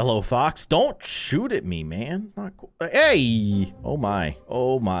 Hello, fellow fox. Don't shoot at me, man. It's not cool. Hey! Oh my.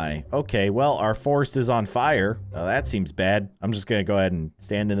 Oh my. Okay, well, our forest is on fire. That seems bad. I'm just gonna go ahead and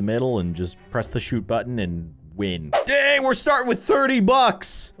stand in the middle and just press the shoot button and win. Dang, we're starting with 30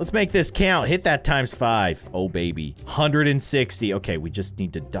 bucks. Let's make this count. Hit that times 5. Oh, baby. 160. Okay, we just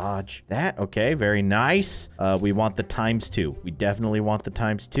need to dodge that. Okay, very nice. We want the times 2. We definitely want the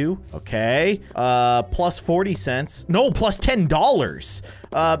times 2. Okay. Plus 40 cents. No, plus $10.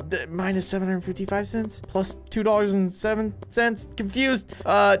 Minus 755 cents plus $2.07. Confused.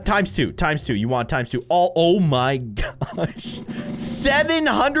 Times two. You want times two. Oh my gosh.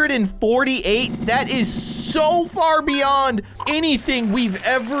 748. That is so far beyond anything we've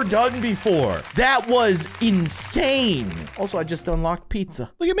ever done before. That was insane. Also, I just unlocked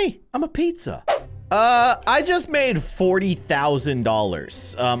pizza. Look at me. I'm a pizza. I just made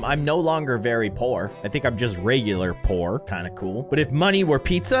 $40,000. I'm no longer very poor. I think I'm just regular poor, kind of cool. But if money were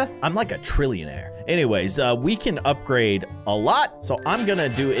pizza, I'm like a trillionaire. Anyways, we can upgrade a lot, so I'm gonna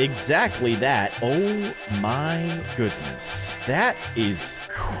do exactly that. Oh my goodness. That is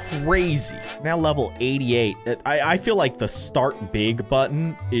crazy. Now level 88. I feel like the start big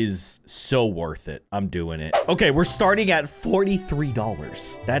button is so worth it. I'm doing it. Okay, we're starting at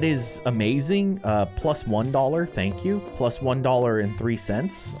 $43. That is amazing. Plus $1, thank you. Plus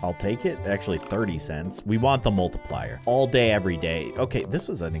 $1.03. I'll take it. Actually, 30 cents. We want the multiplier. All day, every day. Okay, this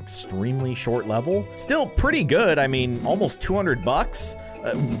was an extremely short level. Still pretty good. I mean, almost 200 bucks.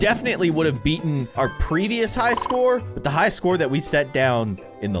 Definitely would have beaten our previous high score, but the high score that we set down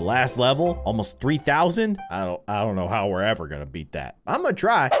in the last level, almost 3,000. I don't know how we're ever gonna beat that. I'm gonna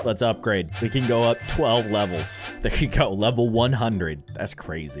try. Let's upgrade. We can go up 12 levels. There you go, level 100. That's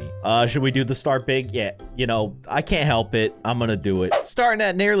crazy. Should we do the start big? Yeah, you know, I can't help it. I'm gonna do it. Starting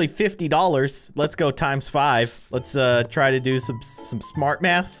at nearly $50. Let's go times 5. Let's try to do some smart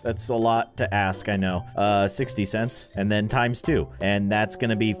math. That's a lot to ask, I know. 60 cents, and then times 2, and that's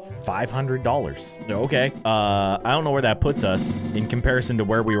gonna be $500. Okay. I don't know where that puts us in comparison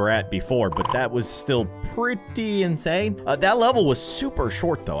to where we were at before, but that was still pretty insane. That level was super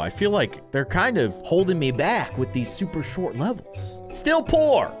short though. I feel like they're kind of holding me back with these super short levels. Still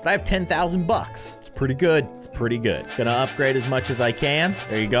poor, but I have 10,000 bucks. It's pretty good. It's pretty good. Gonna upgrade as much as I can.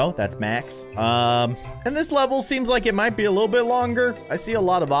 There you go. That's max. And this level seems like it might be a little bit longer. I see a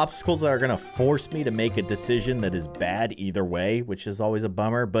lot of obstacles that are gonna force me to make a decision that is bad either way, which is always a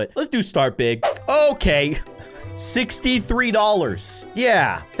bummer, but let's do start big. Okay. $63.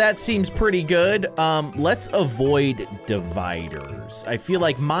 Yeah, that seems pretty good. Let's avoid dividers. I feel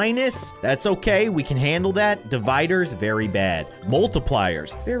like minus, that's okay. We can handle that. Dividers, very bad.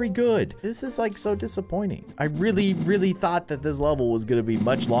 Multipliers, very good. This is like so disappointing. I really thought that this level was gonna be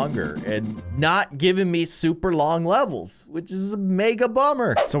much longer and not giving me super long levels, which is a mega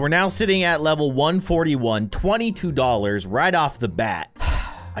bummer. So we're now sitting at level 141, $22 right off the bat.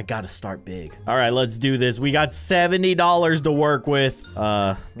 I gotta start big. All right, let's do this. We got $70 to work with.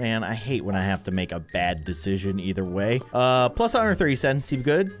 Man, I hate when I have to make a bad decision either way. Plus 130 cents seems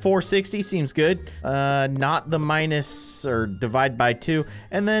good. 460 seems good. Not the minus or divide by 2.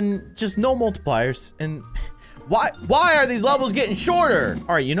 And then just no multipliers. And why are these levels getting shorter?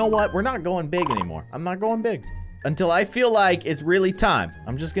 All right, you know what? We're not going big anymore. I'm not going big until I feel like it's really time.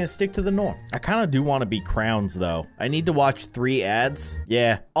 I'm just gonna stick to the norm. I kind of do want to be crowns though. I need to watch 3 ads.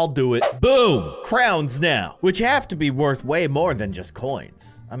 Yeah, I'll do it. Boom, crowns now, which have to be worth way more than just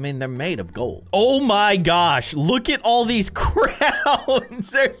coins. I mean, they're made of gold. Oh my gosh, look at all these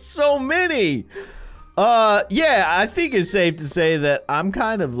crowns. There's so many. Yeah, I think it's safe to say that I'm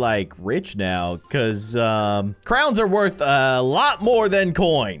kind of like rich now because crowns are worth a lot more than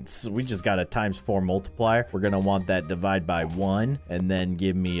coins. We just got a ×4 multiplier. We're gonna want that divide by 1 and then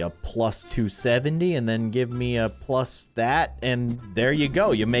give me a plus 270 and then give me a plus that, and there you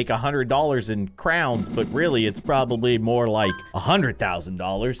go. You make $100 in crowns, but really it's probably more like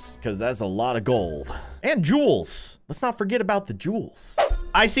 $100,000 because that's a lot of gold. And jewels. Let's not forget about the jewels.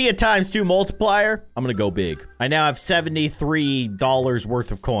 I see a ×2 multiplier. I'm gonna go big. I now have $73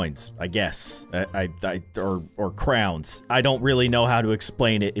 worth of coins, I guess. Or crowns. I don't really know how to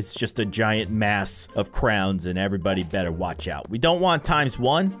explain it. It's just a giant mass of crowns, and everybody better watch out. We don't want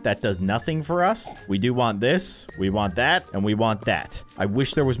 ×1. That does nothing for us. We do want this, we want that, and we want that. I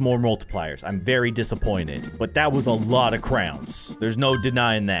wish there was more multipliers. I'm very disappointed, but that was a lot of crowns. There's no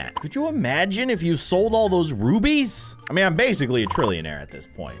denying that. Could you imagine if you sold all those rubies? I mean, I'm basically a trillionaire at this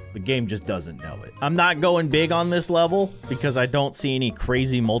point. The game just doesn't know it. I'm not going big on this level because I don't see any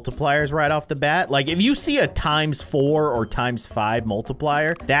crazy multipliers right off the bat. Like, if you see a ×4 or ×5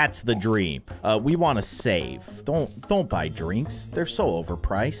 multiplier, that's the dream. We want to save. Don't buy drinks. They're so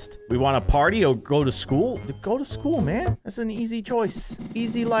overpriced. We want to party or go to school. Go to school, man. That's an easy choice.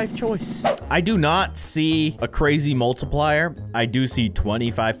 Easy life choice. I do not see a crazy multiplier. I do see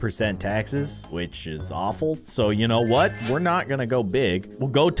 25% taxes, which is awful. So you know what? We're not gonna go big. We'll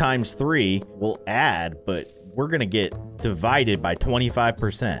go ×3. We'll add, but we're gonna get divided by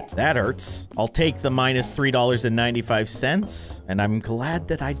 25%. That hurts. I'll take the minus $3.95, and I'm glad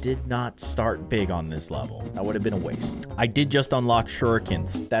that I did not start big on this level. That would have been a waste. I did just unlock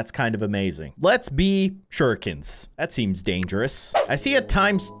shurikens. That's kind of amazing. Let's be shurikens. That seems dangerous. I see a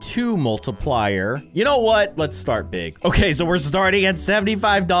 ×2 multiplier. You know what? Let's start big. Okay, so we're starting at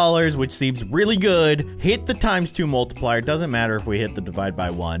 $75, which seems really good. Hit the ×2 multiplier. Doesn't matter if we hit the divide by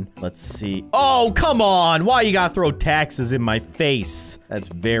 1. Let's see. Oh, come on. Why you gotta throw taxes in my face? That's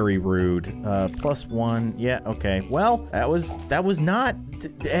very rude. +1. Yeah, okay. Well, that was not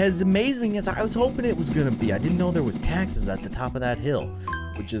as amazing as I was hoping it was gonna be. I didn't know there was taxes at the top of that hill,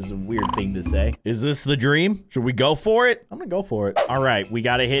 which is a weird thing to say. Is this the dream? Should we go for it? I'm gonna go for it. All right, we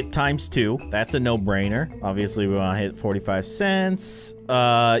gotta hit ×2. That's a no-brainer. Obviously, we wanna hit 45 cents.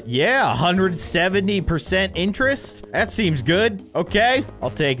 Yeah, 170% interest. That seems good. Okay, I'll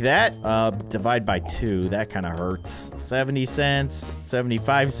take that. Divide by 2. That kind of hurts. 70 cents,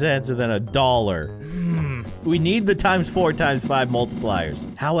 75 cents, and then $1. We need the ×4 ×5 multipliers.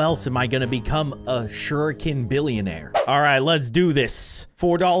 How else am I gonna become a shuriken billionaire? All right, let's do this.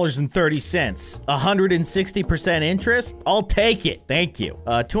 $4.30. 160% interest. I'll take it. Thank you.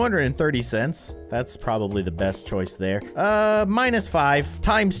 230 cents. That's probably the best choice there. -5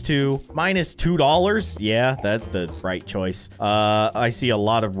 ×2 -$2. Yeah, that's the right choice. I see a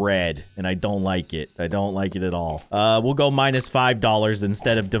lot of red and I don't like it. I don't like it at all. We'll go -$5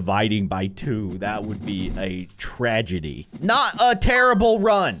 instead of dividing by 2. That would be a tragedy. Not a terrible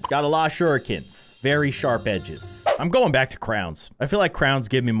run. Got a lot of shurikens. Very sharp edges. I'm going back to crowns. I feel like crowns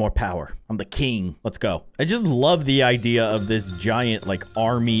give me more power. I'm the king. Let's go. I just love the idea of this giant, like,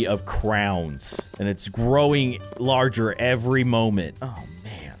 army of crowns. And it's growing larger every moment. Oh,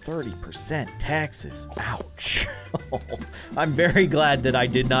 man. 30% taxes. Ouch. I'm very glad that I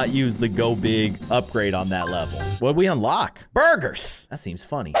did not use the go big upgrade on that level. What'd we unlock? Burgers. That seems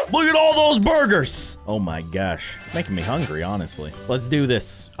funny. Look at all those burgers. Oh my gosh. It's making me hungry, honestly. Let's do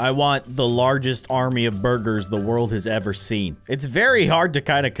this. I want the largest army of burgers the world has ever seen. It's very hard to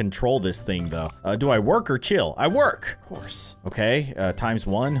kind of control this thing, though. Do I work or chill? I work. Of course. Okay.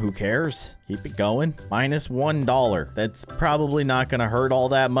 ×1. Who cares? Keep it going. -$1. That's probably not going to hurt all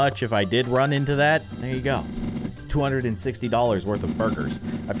that much if I did run into that. There you go. It's $260 worth of burgers.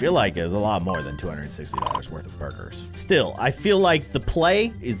 I feel like it's a lot more than $260 worth of burgers. Still, I feel like the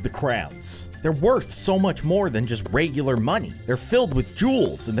play is the crowns. They're worth so much more than just regular money. They're filled with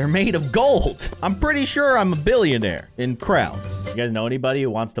jewels and they're made of gold. I'm pretty sure I'm a billionaire in crowns. You guys know anybody who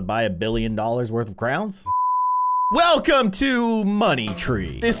wants to buy $1 billion worth of crowns? Welcome to Money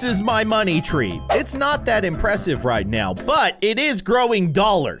Tree. This is my money tree. It's not that impressive right now, but it is growing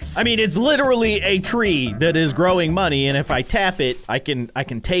dollars. I mean, it's literally a tree that is growing money, and if I tap it, I can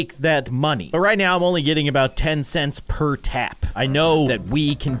take that money. But right now, I'm only getting about 10 cents per tap. I know that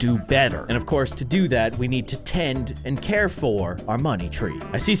we can do better. And of course, to do that, we need to tend and care for our money tree.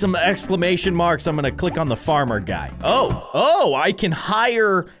 I see some exclamation marks. I'm gonna click on the farmer guy. Oh, I can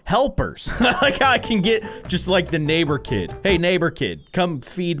hire helpers. Like I can get just like the neighbor kid. Hey, neighbor kid, come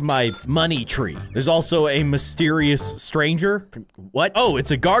feed my money tree. There's also a mysterious stranger. What? Oh,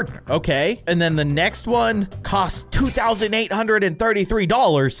 it's a gardener. Okay. And then the next one costs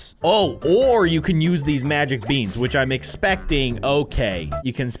 $2,833. Oh, or you can use these magic beans, which I'm expecting. Okay,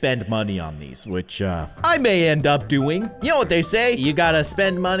 you can spend money on these, which I may end up doing. You know what they say? You gotta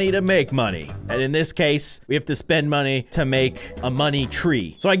spend money to make money. And in this case, we have to spend money to make a money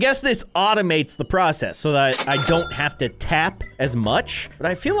tree. So I guess this automates the process so that I don't have to tap as much, but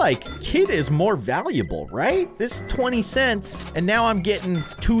I feel like kid is more valuable, right? This 20 cents, and now I'm getting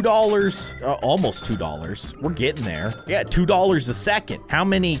 $2, almost $2. We're getting there. Yeah, $2 a second. How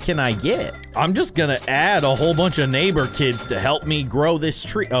many can I get? I'm just gonna add a whole bunch of neighbor kids to help me grow this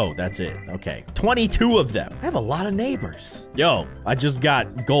tree. Oh, that's it. Okay, 22 of them. I have a lot of neighbors. Yo, I just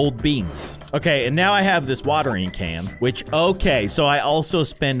got gold beans. Okay, and now I have this watering can, which, okay, so I also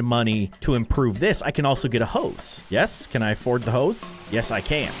spend money to improve this. I can also get a hose. Yes, can I afford the hose? Yes, I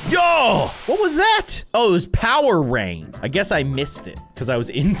can. Yo, what was that? Oh, it was power rain. I guess I missed it because I was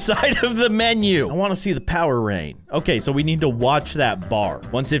inside of the menu. I want to see the power rain. Okay, so we need to watch that bar.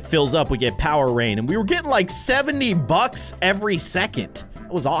 Once it fills up, we get power rain, and we were getting like 70 bucks every second.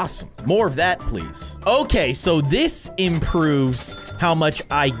 That was awesome. More of that, please. Okay, so this improves how much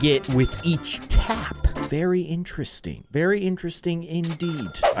I get with each tap. Very interesting. Very interesting indeed.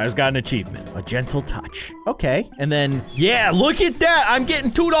 I just got an achievement. A gentle touch. Okay. And then, yeah, look at that. I'm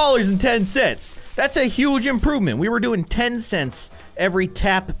getting $2.10. That's a huge improvement. We were doing 10 cents every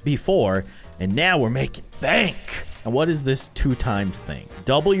tap before, and now we're making bank. And what is this 2 times thing?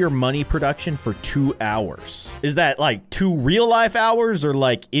 Double your money production for 2 hours. Is that like 2 real life hours or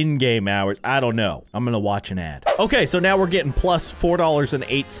like in-game hours? I don't know. I'm gonna watch an ad. Okay, so now we're getting plus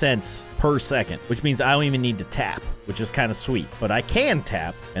 $4.08 per second, which means I don't even need to tap, which is kind of sweet. But I can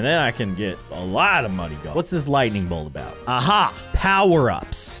tap, and then I can get a lot of money going. What's this lightning bolt about? Aha!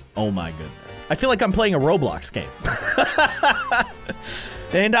 Power-ups. Oh my goodness. I feel like I'm playing a Roblox game.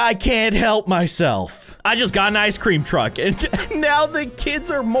 And I can't help myself. I just got an ice cream truck, and now the kids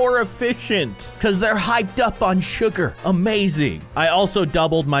are more efficient because they're hyped up on sugar. Amazing. I also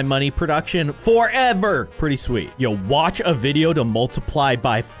doubled my money production forever. Pretty sweet. Yo, watch a video to multiply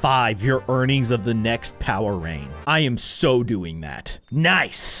by 5 your earnings of the next power reign. I am so doing that.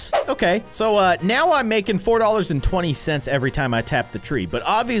 Nice. Okay, so now I'm making $4.20 every time I tap the tree, but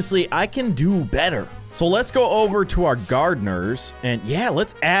obviously I can do better. So let's go over to our gardeners, and yeah,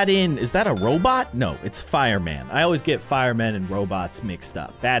 let's add in, is that a robot? No, it's fireman. I always get firemen and robots mixed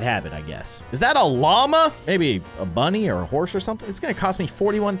up. Bad habit, I guess. Is that a llama? Maybe a bunny or a horse or something? It's gonna cost me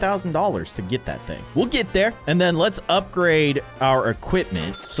 $41,000 to get that thing. We'll get there. And then let's upgrade our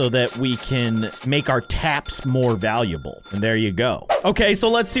equipment so that we can make our taps more valuable. And there you go. Okay, so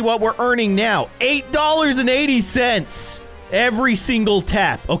let's see what we're earning now. $8.80 every single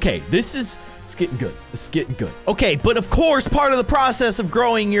tap. Okay, this is... it's getting good. It's getting good. Okay, but of course, part of the process of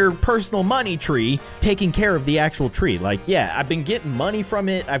growing your personal money tree, taking care of the actual tree. Like, yeah, I've been getting money from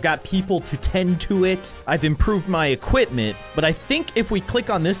it. I've got people to tend to it. I've improved my equipment. But I think if we click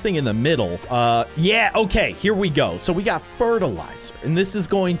on this thing in the middle, yeah, okay, here we go. So we got fertilizer, and this is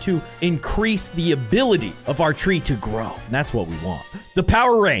going to increase the ability of our tree to grow. And that's what we want. The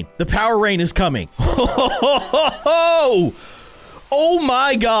power rain. The power rain is coming. Oh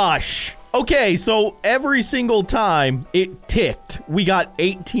my gosh. Okay, so every single time it ticked, we got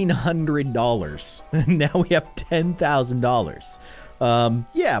 $1,800. Now we have $10,000.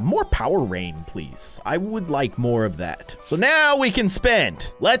 Yeah, more power rain, please. I would like more of that. So now we can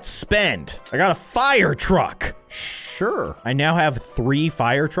spend. Let's spend. I got a fire truck. Sure. I now have 3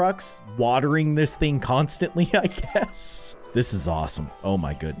 fire trucks watering this thing constantly, I guess. This is awesome. Oh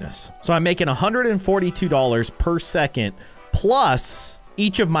my goodness. So I'm making $142 per second plus...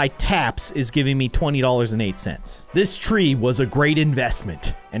 each of my taps is giving me $20.08. This tree was a great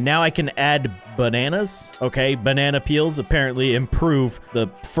investment. And now I can add bananas. Okay, banana peels apparently improve the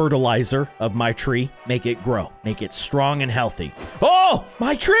fertilizer of my tree. Make it grow. Make it strong and healthy. Oh,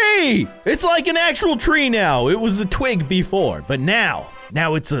 my tree! It's like an actual tree now. It was a twig before, but now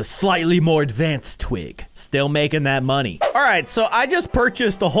it's a slightly more advanced twig. Still making that money. All right, so I just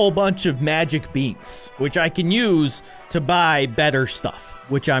purchased a whole bunch of magic beans, which I can use to buy better stuff,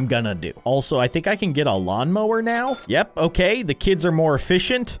 which I'm gonna do. Also, I think I can get a lawnmower now. Yep, okay, the kids are more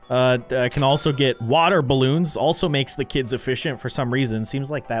efficient. I can also get water balloons. Also makes the kids efficient for some reason.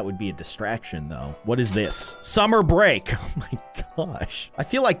 Seems like that would be a distraction, though. What is this? Summer break. Oh my gosh. I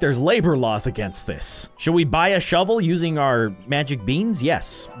feel like there's labor laws against this. Should we buy a shovel using our magic beans?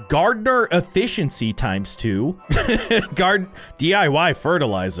 Yes. Gardener efficiency times 2. DIY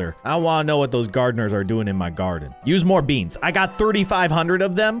fertilizer. I want to know what those gardeners are doing in my garden. Use more beans. I got 3,500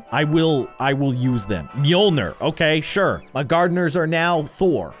 of them. I will use them. Mjolnir. Okay, sure. My gardeners are now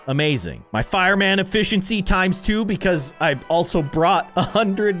Thor. Amazing. My fireman efficiency times 2 because I also brought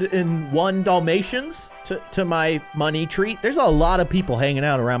 101 Dalmatians to my money tree. There's a lot of people hanging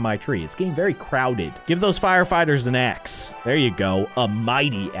out around my tree. It's getting very crowded. Give those firefighters an axe. There you go. A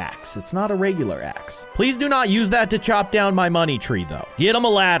mighty axe. It's not a regular axe. Please do not use that to chop down my money tree, though. Get them a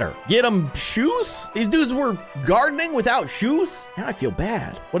ladder. Get them shoes. These dudes were gardening without shoes. Now I feel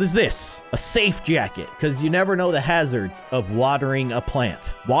bad. What is this? A safe jacket, because you never know the hazards of watering a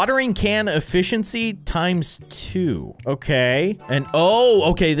plant. Watering can efficiency times 2. Okay. And oh,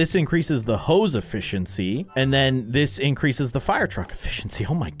 okay, this increases the hose efficiency, and then this increases the fire truck efficiency.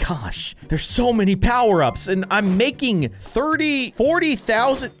 Oh my gosh. There's so many power-ups, and I'm making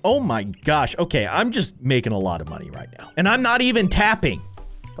 40,000. Oh my gosh. Okay, I'm just making a lot of money right now. And I'm not even tapping.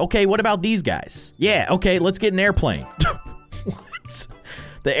 Okay, what about these guys? Yeah, okay, let's get an airplane. What?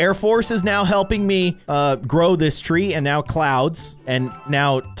 The Air Force is now helping me grow this tree, and now clouds, and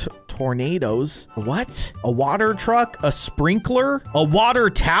now tornadoes. What? A water truck? A sprinkler? A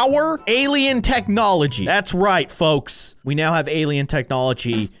water tower? Alien technology. That's right, folks. We now have alien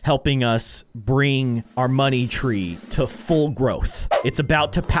technology helping us bring our money tree to full growth. It's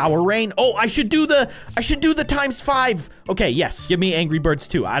about to power rain. Oh, I should do the ×5. Okay, yes. Give me Angry Birds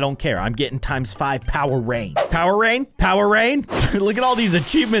 2. I don't care. I'm getting ×5 power rain. Power rain? Power rain? Look at all these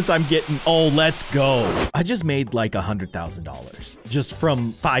achievements I'm getting. Oh, let's go. I just made like $100,000 just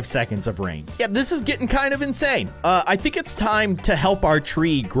from 5 seconds seconds of rain. Yeah, this is getting kind of insane. I think it's time to help our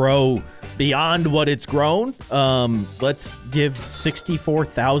tree grow beyond what it's grown. Let's give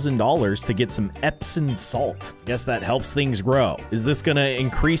 $64,000 to get some Epsom salt. Guess that helps things grow. Is this gonna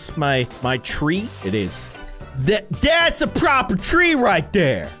increase my tree? It is. That's a proper tree right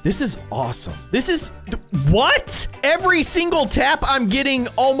there. This is awesome. This is, what? Every single tap, I'm getting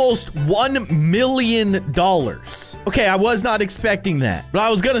almost $1 million. Okay, I was not expecting that. But I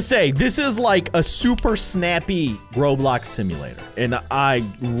was gonna say, this is like a super snappy Roblox simulator. And I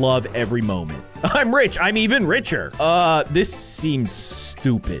love every moment. I'm rich. I'm even richer. This seems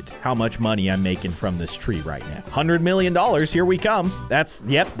stupid how much money I'm making from this tree right now. $100 million, here we come. That's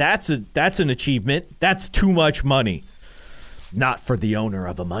an achievement. That's too much money. Not for the owner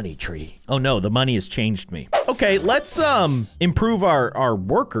of a money tree. Oh no, the money has changed me. Okay, let's improve our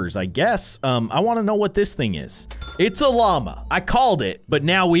workers, I guess. I want to know what this thing is. It's a llama. I called it, but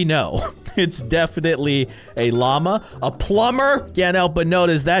now we know. It's definitely a llama. A plumber? Can't help but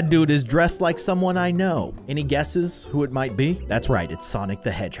notice that dude is dressed like someone I know. Any guesses who it might be? That's right, it's Sonic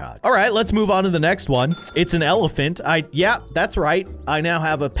the Hedgehog. All right, let's move on to the next one. It's an elephant. Yeah, that's right. I now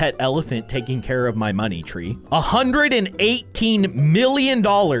have a pet elephant taking care of my money tree. $118 million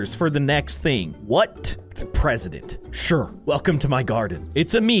for the next thing. What? It's a president. Sure, welcome to my garden.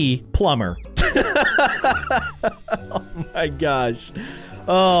 It's a me, plumber. Oh my gosh.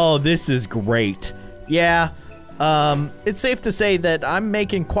 Oh, this is great. Yeah, it's safe to say that I'm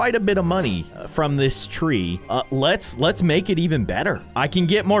making quite a bit of money from this tree. Let's make it even better. I can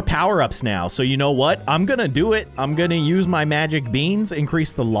get more power-ups now, so you know what? I'm gonna do it. I'm gonna use my magic beans,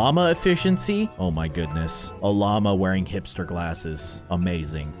 increase the llama efficiency. Oh my goodness. A llama wearing hipster glasses.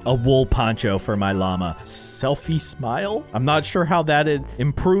 Amazing. A wool poncho for my llama. Selfie smile? I'm not sure how that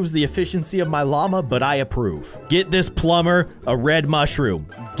improves the efficiency of my llama, but I approve. Get this plumber a red mushroom.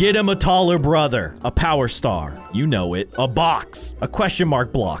 Get him a taller brother. A power star. You know it. A box. A question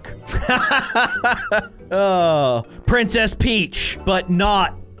mark block. Oh, Princess Peach, but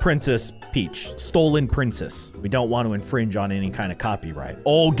not Princess Peach. Stolen princess. We don't want to infringe on any kind of copyright.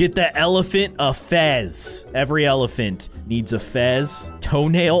 Oh, get the elephant a fez. Every elephant needs a fez.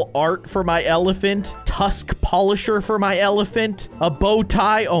 Toenail art for my elephant. Tusk polisher for my elephant. A bow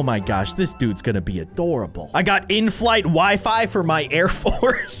tie. Oh my gosh, this dude's gonna be adorable. I got in-flight Wi-Fi for my Air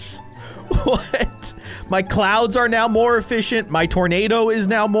Force. What? My clouds are now more efficient. My tornado is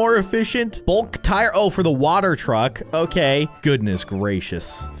now more efficient. Bulk tire. Oh, for the water truck. Okay. Goodness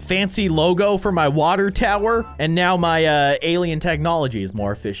gracious. Fancy logo for my water tower. And now my alien technology is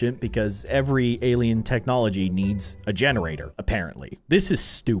more efficient because every alien technology needs a generator, apparently. This is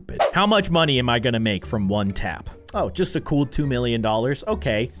stupid. How much money am I gonna make from one tap? Oh, just a cool $2 million.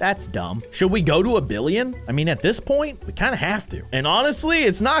 Okay, that's dumb. Should we go to $1 billion? I mean, at this point, we kind of have to. And honestly,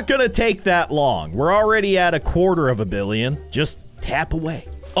 it's not gonna take that long. We're already at $250 million. Just tap away.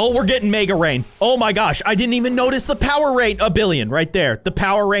 Oh, we're getting mega rain. Oh my gosh, I didn't even notice the power rain. $1 billion right there. The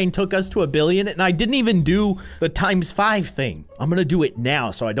power rain took us to $1 billion, and I didn't even do the ×5 thing. I'm gonna do it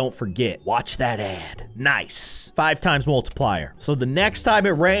now so I don't forget. Watch that ad. Nice. 5 times multiplier. So the next time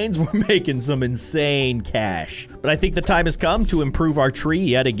it rains, we're making some insane cash. But I think the time has come to improve our tree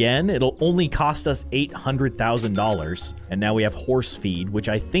yet again. It'll only cost us $800,000. And now we have horse feed, which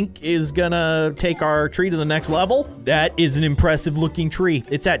I think is gonna take our tree to the next level. That is an impressive looking tree.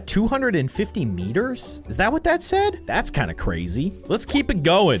 It's at 250 meters? Is that what that said? That's kind of crazy. Let's keep it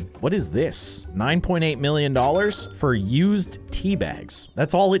going. What is this? $9.8 million for used tea bags.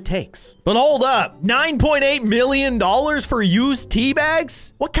 That's all it takes. But hold up, $9.8 million for used tea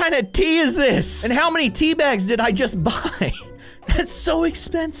bags? What kind of tea is this? And how many tea bags did I just buy? That's so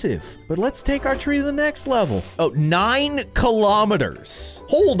expensive. But let's take our tree to the next level. Oh, 9 kilometers.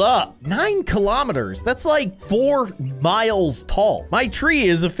 Hold up, 9 kilometers. That's like 4 miles tall. My tree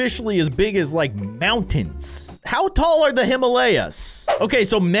is officially as big as like mountains. How tall are the Himalayas? Okay,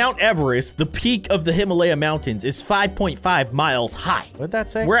 so Mount Everest, the peak of the Himalaya mountains, is 5.5 miles high. What did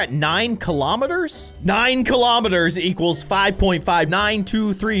that say? We're at 9 kilometers? 9 kilometers equals 5.5, 9,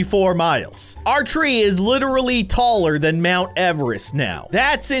 2, 3, 4 miles. Our tree is literally taller than Mount Everest now.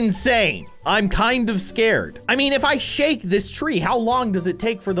 That's insane. I'm kind of scared. I mean, if I shake this tree, how long does it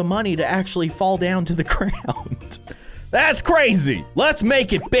take for the money to actually fall down to the ground? That's crazy. Let's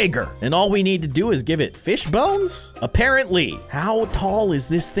make it bigger. And all we need to do is give it fish bones? Apparently. How tall is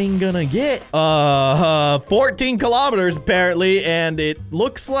this thing gonna get? 14 kilometers apparently, and it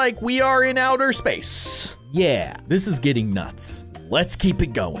looks like we are in outer space. Yeah, this is getting nuts. Let's keep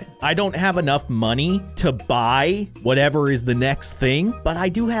it going. I don't have enough money to buy whatever is the next thing, but I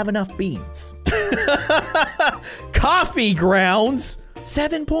do have enough beans. Coffee grounds?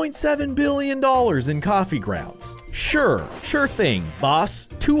 $7.7 billion in coffee grounds. Sure thing, boss.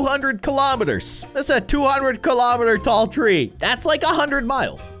 200 kilometers. That's a 200-kilometer tall tree. That's like 100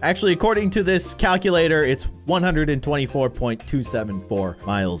 miles. Actually, according to this calculator, it's 124.274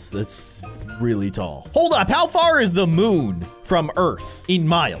 miles. That's really tall. Hold up, how far is the moon from Earth in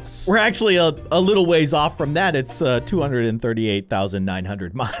miles? We're actually a little ways off from that. It's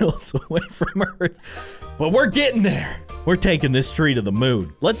 238,900 miles away from Earth. But we're getting there. We're taking this tree to the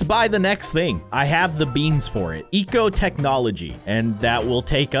moon. Let's buy the next thing. I have the beans for it. Eco-technology. And that will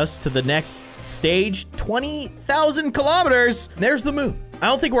take us to the next stage, 20,000 kilometers. There's the moon. I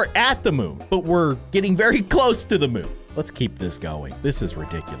don't think we're at the moon, but we're getting very close to the moon. Let's keep this going. This is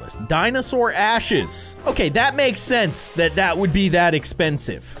ridiculous. Dinosaur ashes. Okay, that makes sense that would be that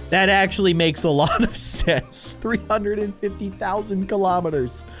expensive. That actually makes a lot of sense. 350,000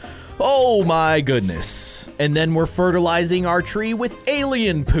 kilometers. Oh my goodness. And then we're fertilizing our tree with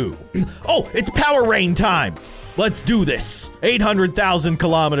alien poo. Oh, it's Power Rain time. Let's do this. 800,000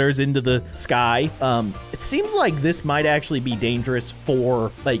 kilometers into the sky. It seems like this might actually be dangerous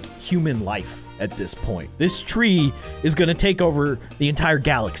for like human life at this point. This tree is gonna take over the entire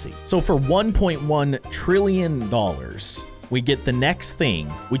galaxy. So for $1.1 trillion, we get the next thing,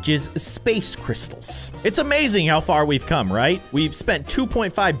 which is space crystals. It's amazing how far we've come, right? We've spent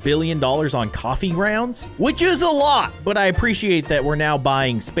 $2.5 billion on coffee grounds, which is a lot, but I appreciate that we're now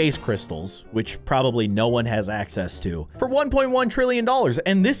buying space crystals, which probably no one has access to, for $1.1 trillion.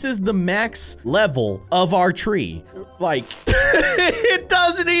 And this is the max level of our tree. Like, it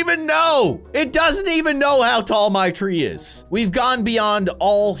doesn't even know. It doesn't even know how tall my tree is. We've gone beyond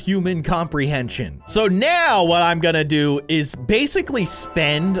all human comprehension. So now what I'm gonna do is basically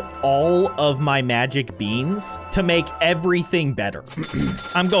spend all of my magic beans to make everything better.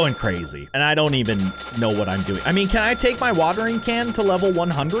 I'm going crazy, and I don't even know what I'm doing. I mean, can I take my watering can to level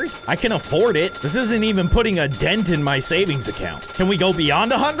 100? I can afford it. This isn't even putting a dent in my savings account. Can we go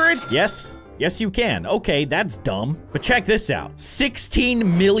beyond 100? Yes. Yes, you can. Okay, that's dumb. But check this out. $16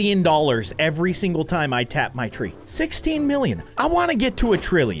 million every single time I tap my tree. 16 million. I want to get to $1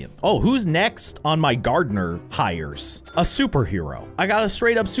 trillion. Oh, who's next on my gardener hires? A superhero. I got a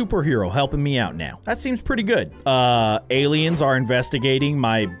straight up superhero helping me out now. That seems pretty good. Aliens are investigating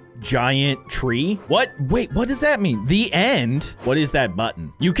my giant tree. What? Wait, what does that mean? The end? What is that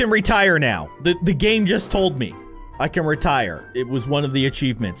button? You can retire now. The game just told me I can retire. It was one of the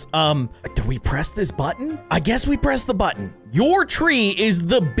achievements. Do we press this button? I guess we press the button. Your tree is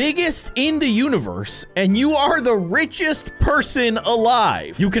the biggest in the universe, and you are the richest person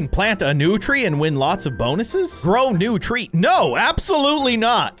alive. You can plant a new tree and win lots of bonuses? Grow new tree? No, absolutely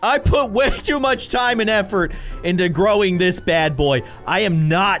not. I put way too much time and effort into growing this bad boy. I am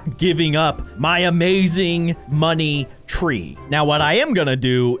not giving up my amazing money tree. Now, what I am gonna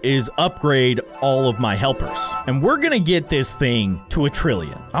do is upgrade all of my helpers, and we're gonna get this thing to $1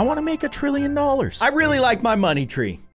 trillion. I wanna make $1 trillion. I really like my money tree.